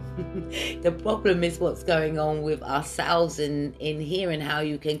problem. The problem is what's going on with ourselves in here, and how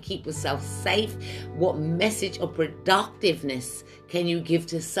you can keep yourself safe. What message of productiveness can you give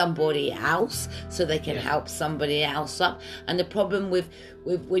to somebody else so they can help somebody else up? And the problem with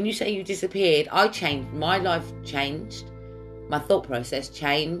when you say you disappeared, I changed. My life changed. My thought process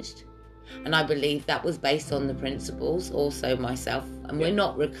changed, and I believe that was based on the principles, also myself. And we're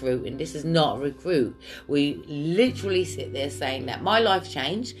not recruiting. This is not a recruit. We literally sit there saying that my life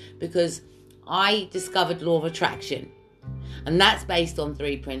changed because I discovered law of attraction, and that's based on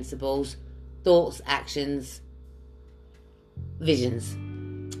 3 principles: thoughts, actions, visions.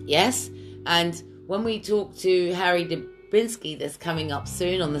 Yes. And when we talk to Harry Dubinsky, that's coming up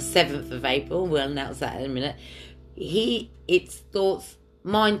soon on the 7th of April, we'll announce that in a minute. It's thoughts,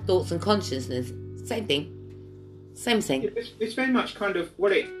 mind, thoughts, and consciousness. Same thing. Same thing. It's very much kind of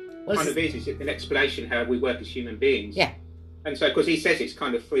what it kind of is an explanation how we work as human beings. Yeah. And so, because he says it's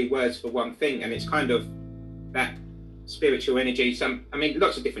kind of 3 words for one thing, and it's kind of that spiritual energy.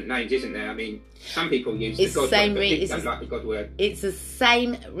 Lots of different names, isn't there? I mean, some people use the God word, but people don't like the God word. It's the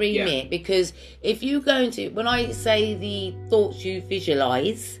same remit, because if you go into, when I say the thoughts you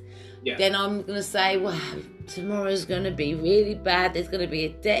visualise, then I'm going to say, well, tomorrow's going to be really bad. There's going to be a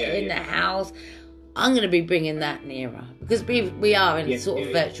debt in the house. I'm going to be bringing that nearer, because we are in a sort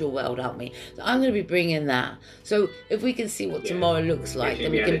of virtual world, aren't we? So I'm going to be bringing that. So if we can see what tomorrow looks like,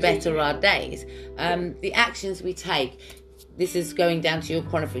 then we can better our days. The actions we take, this is going down to your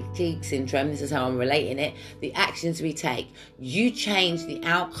chronic fatigue syndrome. This is how I'm relating it. The actions we take, you change the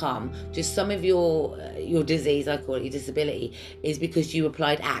outcome to some of your disease, I call it your disability, is because you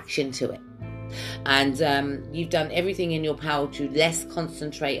applied action to it. And you've done everything in your power to less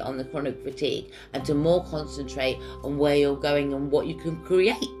concentrate on the chronic fatigue and to more concentrate on where you're going and what you can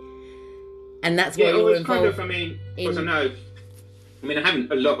create. And that's where you're involved. I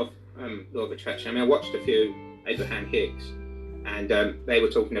haven't a lot of law of attraction. I watched a few Abraham Hicks, and they were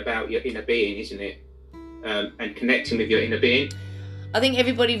talking about your inner being, isn't it? And connecting with your inner being. I think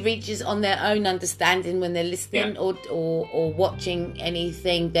everybody reaches on their own understanding when they're listening or watching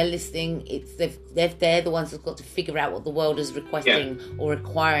anything. They're listening. They're the ones who've got to figure out what the world is requesting or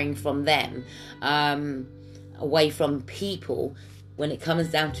requiring from them, away from people. When it comes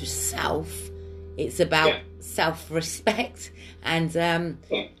down to self, it's about self-respect and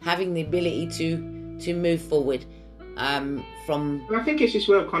having the ability to move forward. From. I think it's as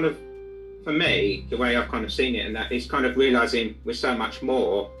well kind of. For me, the way I've kind of seen it, and that is kind of realising we're so much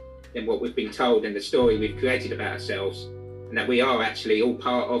more than what we've been told and the story we've created about ourselves, and that we are actually all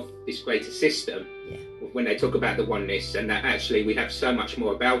part of this greater system. Yeah. when they talk about the oneness, and that actually we have so much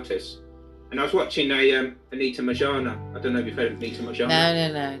more about us. And I was watching Anita Majana. I don't know if you've heard of Anita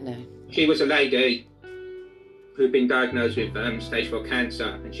Majana. No. She was a lady who'd been diagnosed with stage 4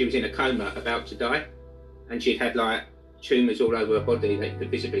 cancer, and she was in a coma about to die, and she'd had like tumours all over her body that you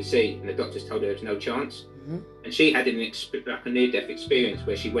could visibly see, and the doctors told her there was no chance. And she had like a near-death experience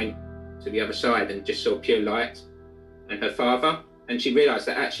where she went to the other side and just saw pure light and her father, and she realised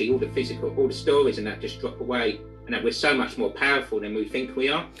that actually all the stories and that just drop away, and that we're so much more powerful than we think we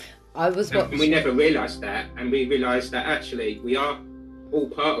are. And we never realised that, and we realised that actually we are all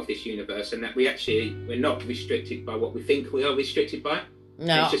part of this universe, and that we're not restricted by what we think we are restricted by.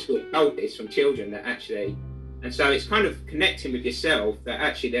 No. It's just we're told this from children that actually, and so it's kind of connecting with yourself that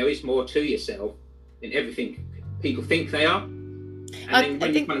actually there is more to yourself than everything people think they are. And then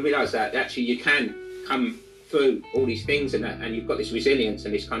when you kind of realise that actually you can come through all these things and you've got this resilience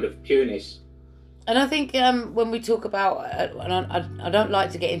and this kind of pureness. And I think when we talk about, and I don't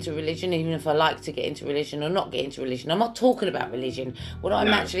like to get into religion, even if I like to get into religion or not get into religion. I'm not talking about religion. What I'm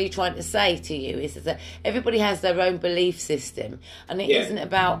actually trying to say to you is that everybody has their own belief system, and it isn't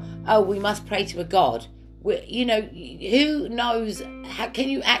about, we must pray to a God. Who knows? How can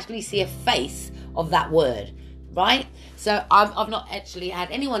you actually see a face of that word, right? So I've not actually had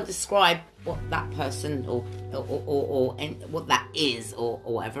anyone describe what that person or what that is or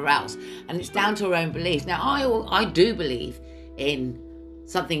whatever else, and it's down to our own beliefs. Now I do believe in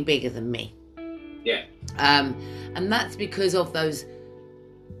something bigger than me, and that's because of those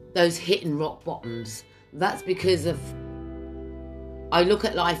hitting rock bottoms. That's because of I look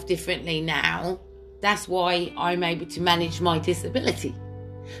at life differently now. That's why I'm able to manage my disability,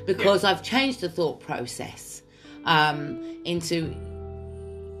 because I've changed the thought process into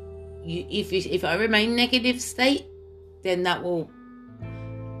if I remain negative state, then that will...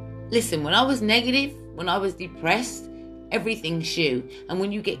 Listen, when I was negative, when I was depressed, everything's you. And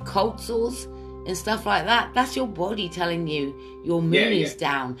when you get cold sores and stuff like that, that's your body telling you your moon is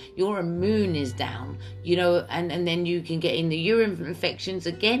down, your immune is down, and then you can get in the urine infections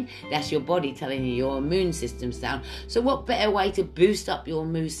again. That's your body telling you your immune system's down. So what better way to boost up your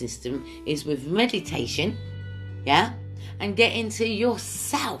immune system is with meditation, and get into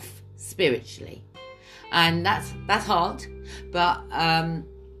yourself spiritually. And that's hard, but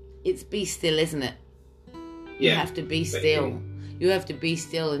it's be still, isn't it? You have to be still. You have to be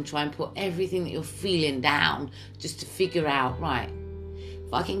still and try and put everything that you're feeling down just to figure out, right,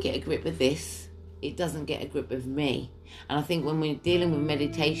 if I can get a grip of this, it doesn't get a grip of me. And I think when we're dealing with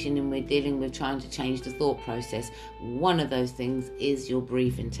meditation and we're dealing with trying to change the thought process, one of those things is your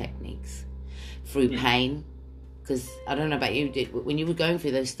breathing techniques through pain. Because I don't know about you, when you were going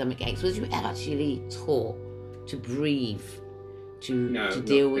through those stomach aches, was you actually taught to breathe, to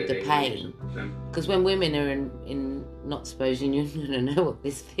deal with the pain? Because when women are in not supposing you're going to know what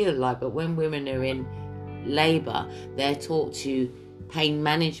this feels like, but when women are in labour, they're taught to pain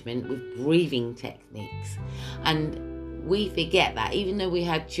management with breathing techniques. And we forget that, even though we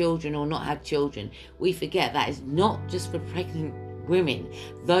had children or not had children, we forget that it's not just for pregnant women.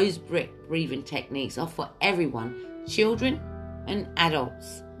 Those breathing techniques are for everyone, children and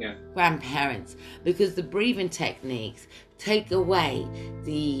adults, grandparents, because the breathing techniques take away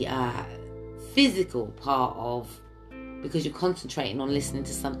the physical part of, because you're concentrating on listening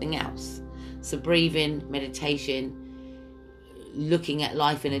to something else. So breathing, meditation, looking at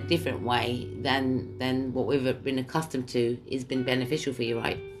life in a different way than what we've been accustomed to has been beneficial for you,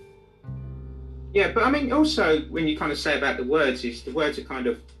 right? Yeah, but I mean, also, when you kind of say about the words are kind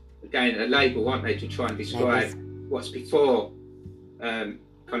of, again, a label, aren't they, to try and describe what's before kind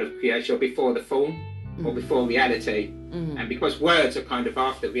of creation, or before the form, or before reality. And because words are kind of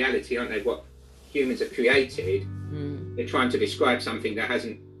after reality, aren't they, what humans have created, they're trying to describe something that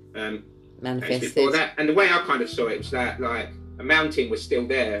hasn't manifested before that. And the way I kind of saw it was that, like, a mountain was still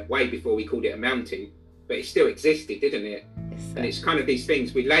there way before we called it a mountain, but it still existed, didn't it? And it's kind of these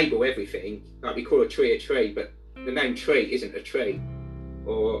things, we label everything, like we call a tree, but the name tree isn't a tree.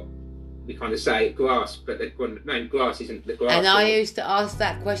 Or we kind of say grass, but the name grass isn't the grass. And I used to ask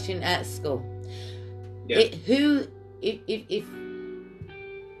that question at school. If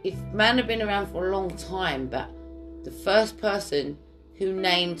man had been around for a long time, but the first person who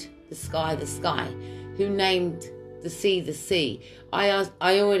named the sky, who named the sea. I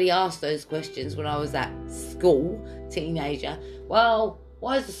already asked those questions when I was at school, teenager. Well,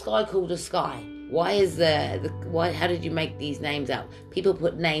 why is the sky called a sky? Why is how did you make these names out? People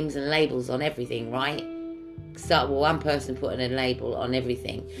put names and labels on everything, right? One person putting a label on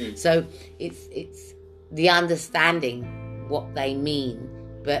everything. So it's the understanding what they mean,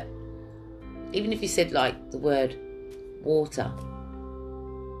 but even if you said like the word water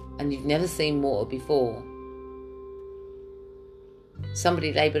and you've never seen water before,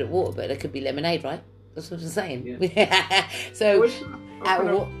 somebody labelled it water, but it could be lemonade, right? That's what I'm saying. Yeah. So,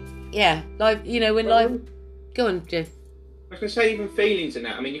 like, you know, when life... Go on, Jeff. I was going to say, even feelings and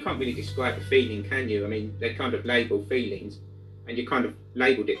that, I mean, you can't really describe a feeling, can you? I mean, they kind of label feelings, and you kind of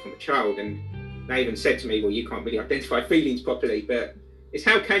labelled it from a child, and they even said to me, well, you can't really identify feelings properly, but it's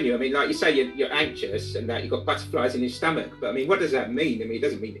how can you? I mean, like you say, you're anxious, and that you've got butterflies in your stomach, but I mean, what does that mean? I mean, it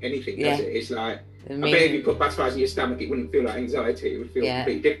doesn't mean anything, does it? It's like, I bet if you put butterflies in your stomach, it wouldn't feel like anxiety, it would feel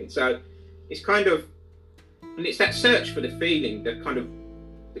completely different. So, it's kind of, and it's that search for the feeling, the kind of,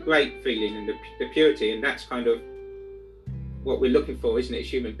 the great feeling and the purity, and that's kind of what we're looking for, isn't it,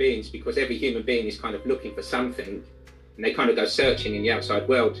 as human beings? Because every human being is kind of looking for something, and they kind of go searching in the outside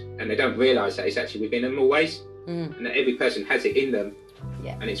world, and they don't realise that it's actually within them always, and that every person has it in them.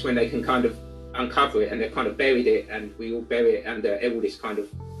 And it's when they can kind of uncover it, and they've kind of buried it, and we all bury it under all this kind of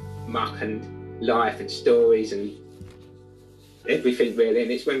muck and life and stories and everything, really.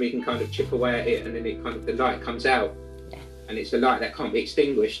 And it's when we can kind of chip away at it, and then it kind of, the light comes out, and it's the light that can't be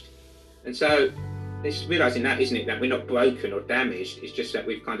extinguished. And so it's realising that, isn't it, that we're not broken or damaged, it's just that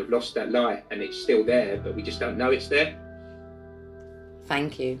we've kind of lost that light, and it's still there, but we just don't know it's there.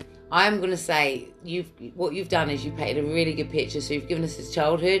 Thank you. I'm going to say, what you've done is you painted a really good picture. So you've given us this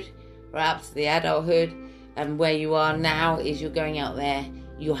childhood, right up to the adulthood, and where you are now is you're going out there,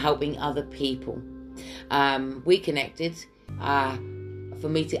 you're helping other people. We connected. For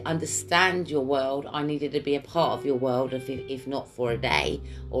me to understand your world, I needed to be a part of your world, if not for a day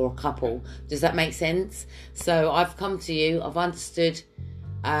or a couple. Does that make sense? So I've come to you, I've understood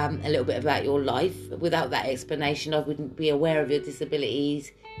a little bit about your life. Without that explanation, I wouldn't be aware of your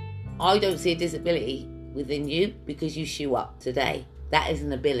disabilities. I don't see a disability within you because you show up today. That is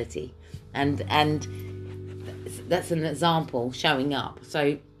an ability, and that's an example, showing up.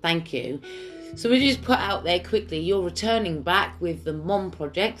 So thank you. So we just put out there quickly, you're returning back with the Mom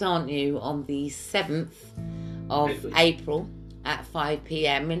Project, aren't you, on the 7th of April at 5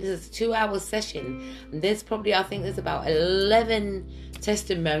 p.m. And it's a 2-hour session. And there's probably, I think there's about 11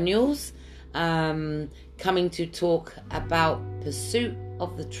 testimonials coming to talk about pursuit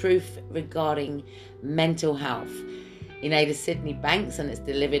of the truth regarding mental health. In aid of Sydney Banks, and it's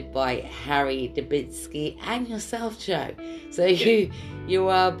delivered by Harry Dubitsky and yourself, Joe. So you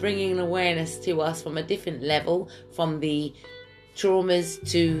are bringing awareness to us from a different level, from the traumas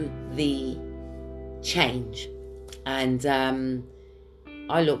to the change. And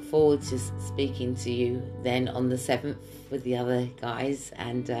I look forward to speaking to you then on the 7th with the other guys.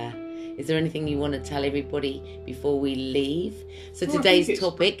 And is there anything you want to tell everybody before we leave? So today's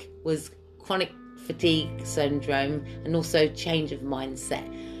topic was chronic fatigue syndrome and also change of mindset.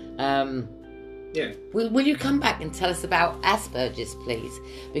 Will you come back and tell us about Asperger's, please?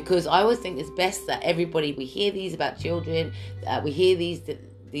 Because I always think it's best that everybody, we hear these about children, we hear these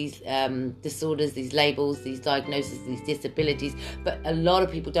disorders, these labels, these diagnoses, these disabilities, but a lot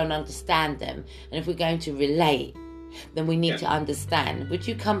of people don't understand them. And if we're going to relate, then we need to understand. Would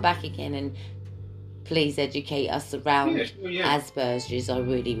you come back again and please educate us around Asperger's? I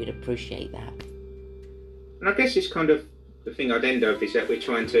really would appreciate that. And I guess it's kind of the thing I'd end up is that we're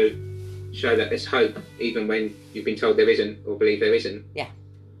trying to show that there's hope even when you've been told there isn't or believe there isn't. Yeah.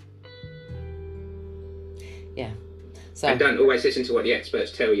 So, and don't always listen to what the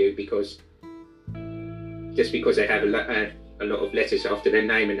experts tell you, because just because they have a lot of letters after their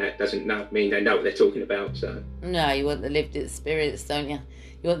name, and that doesn't mean they know what they're talking about. So no, you want the lived experience, don't you?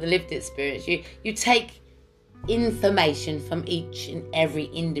 You want the lived experience. You take information from each and every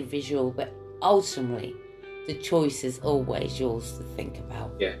individual, but ultimately the choice is always yours to think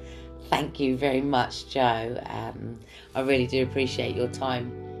about. Yeah. Thank you very much, Joe. I really do appreciate your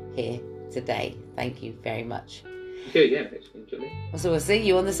time here today. Thank you very much. Good, yeah. Enjoy. So we'll see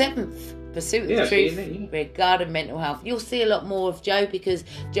you on the 7th. Pursuit of the Truth regarding mental health. You'll see a lot more of Joe, because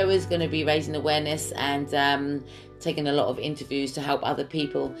Joe is going to be raising awareness and taking a lot of interviews to help other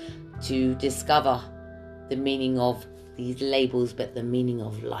people to discover the meaning of these labels, but the meaning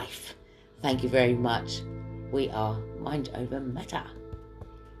of life. Thank you very much. We are Mind Over Matter.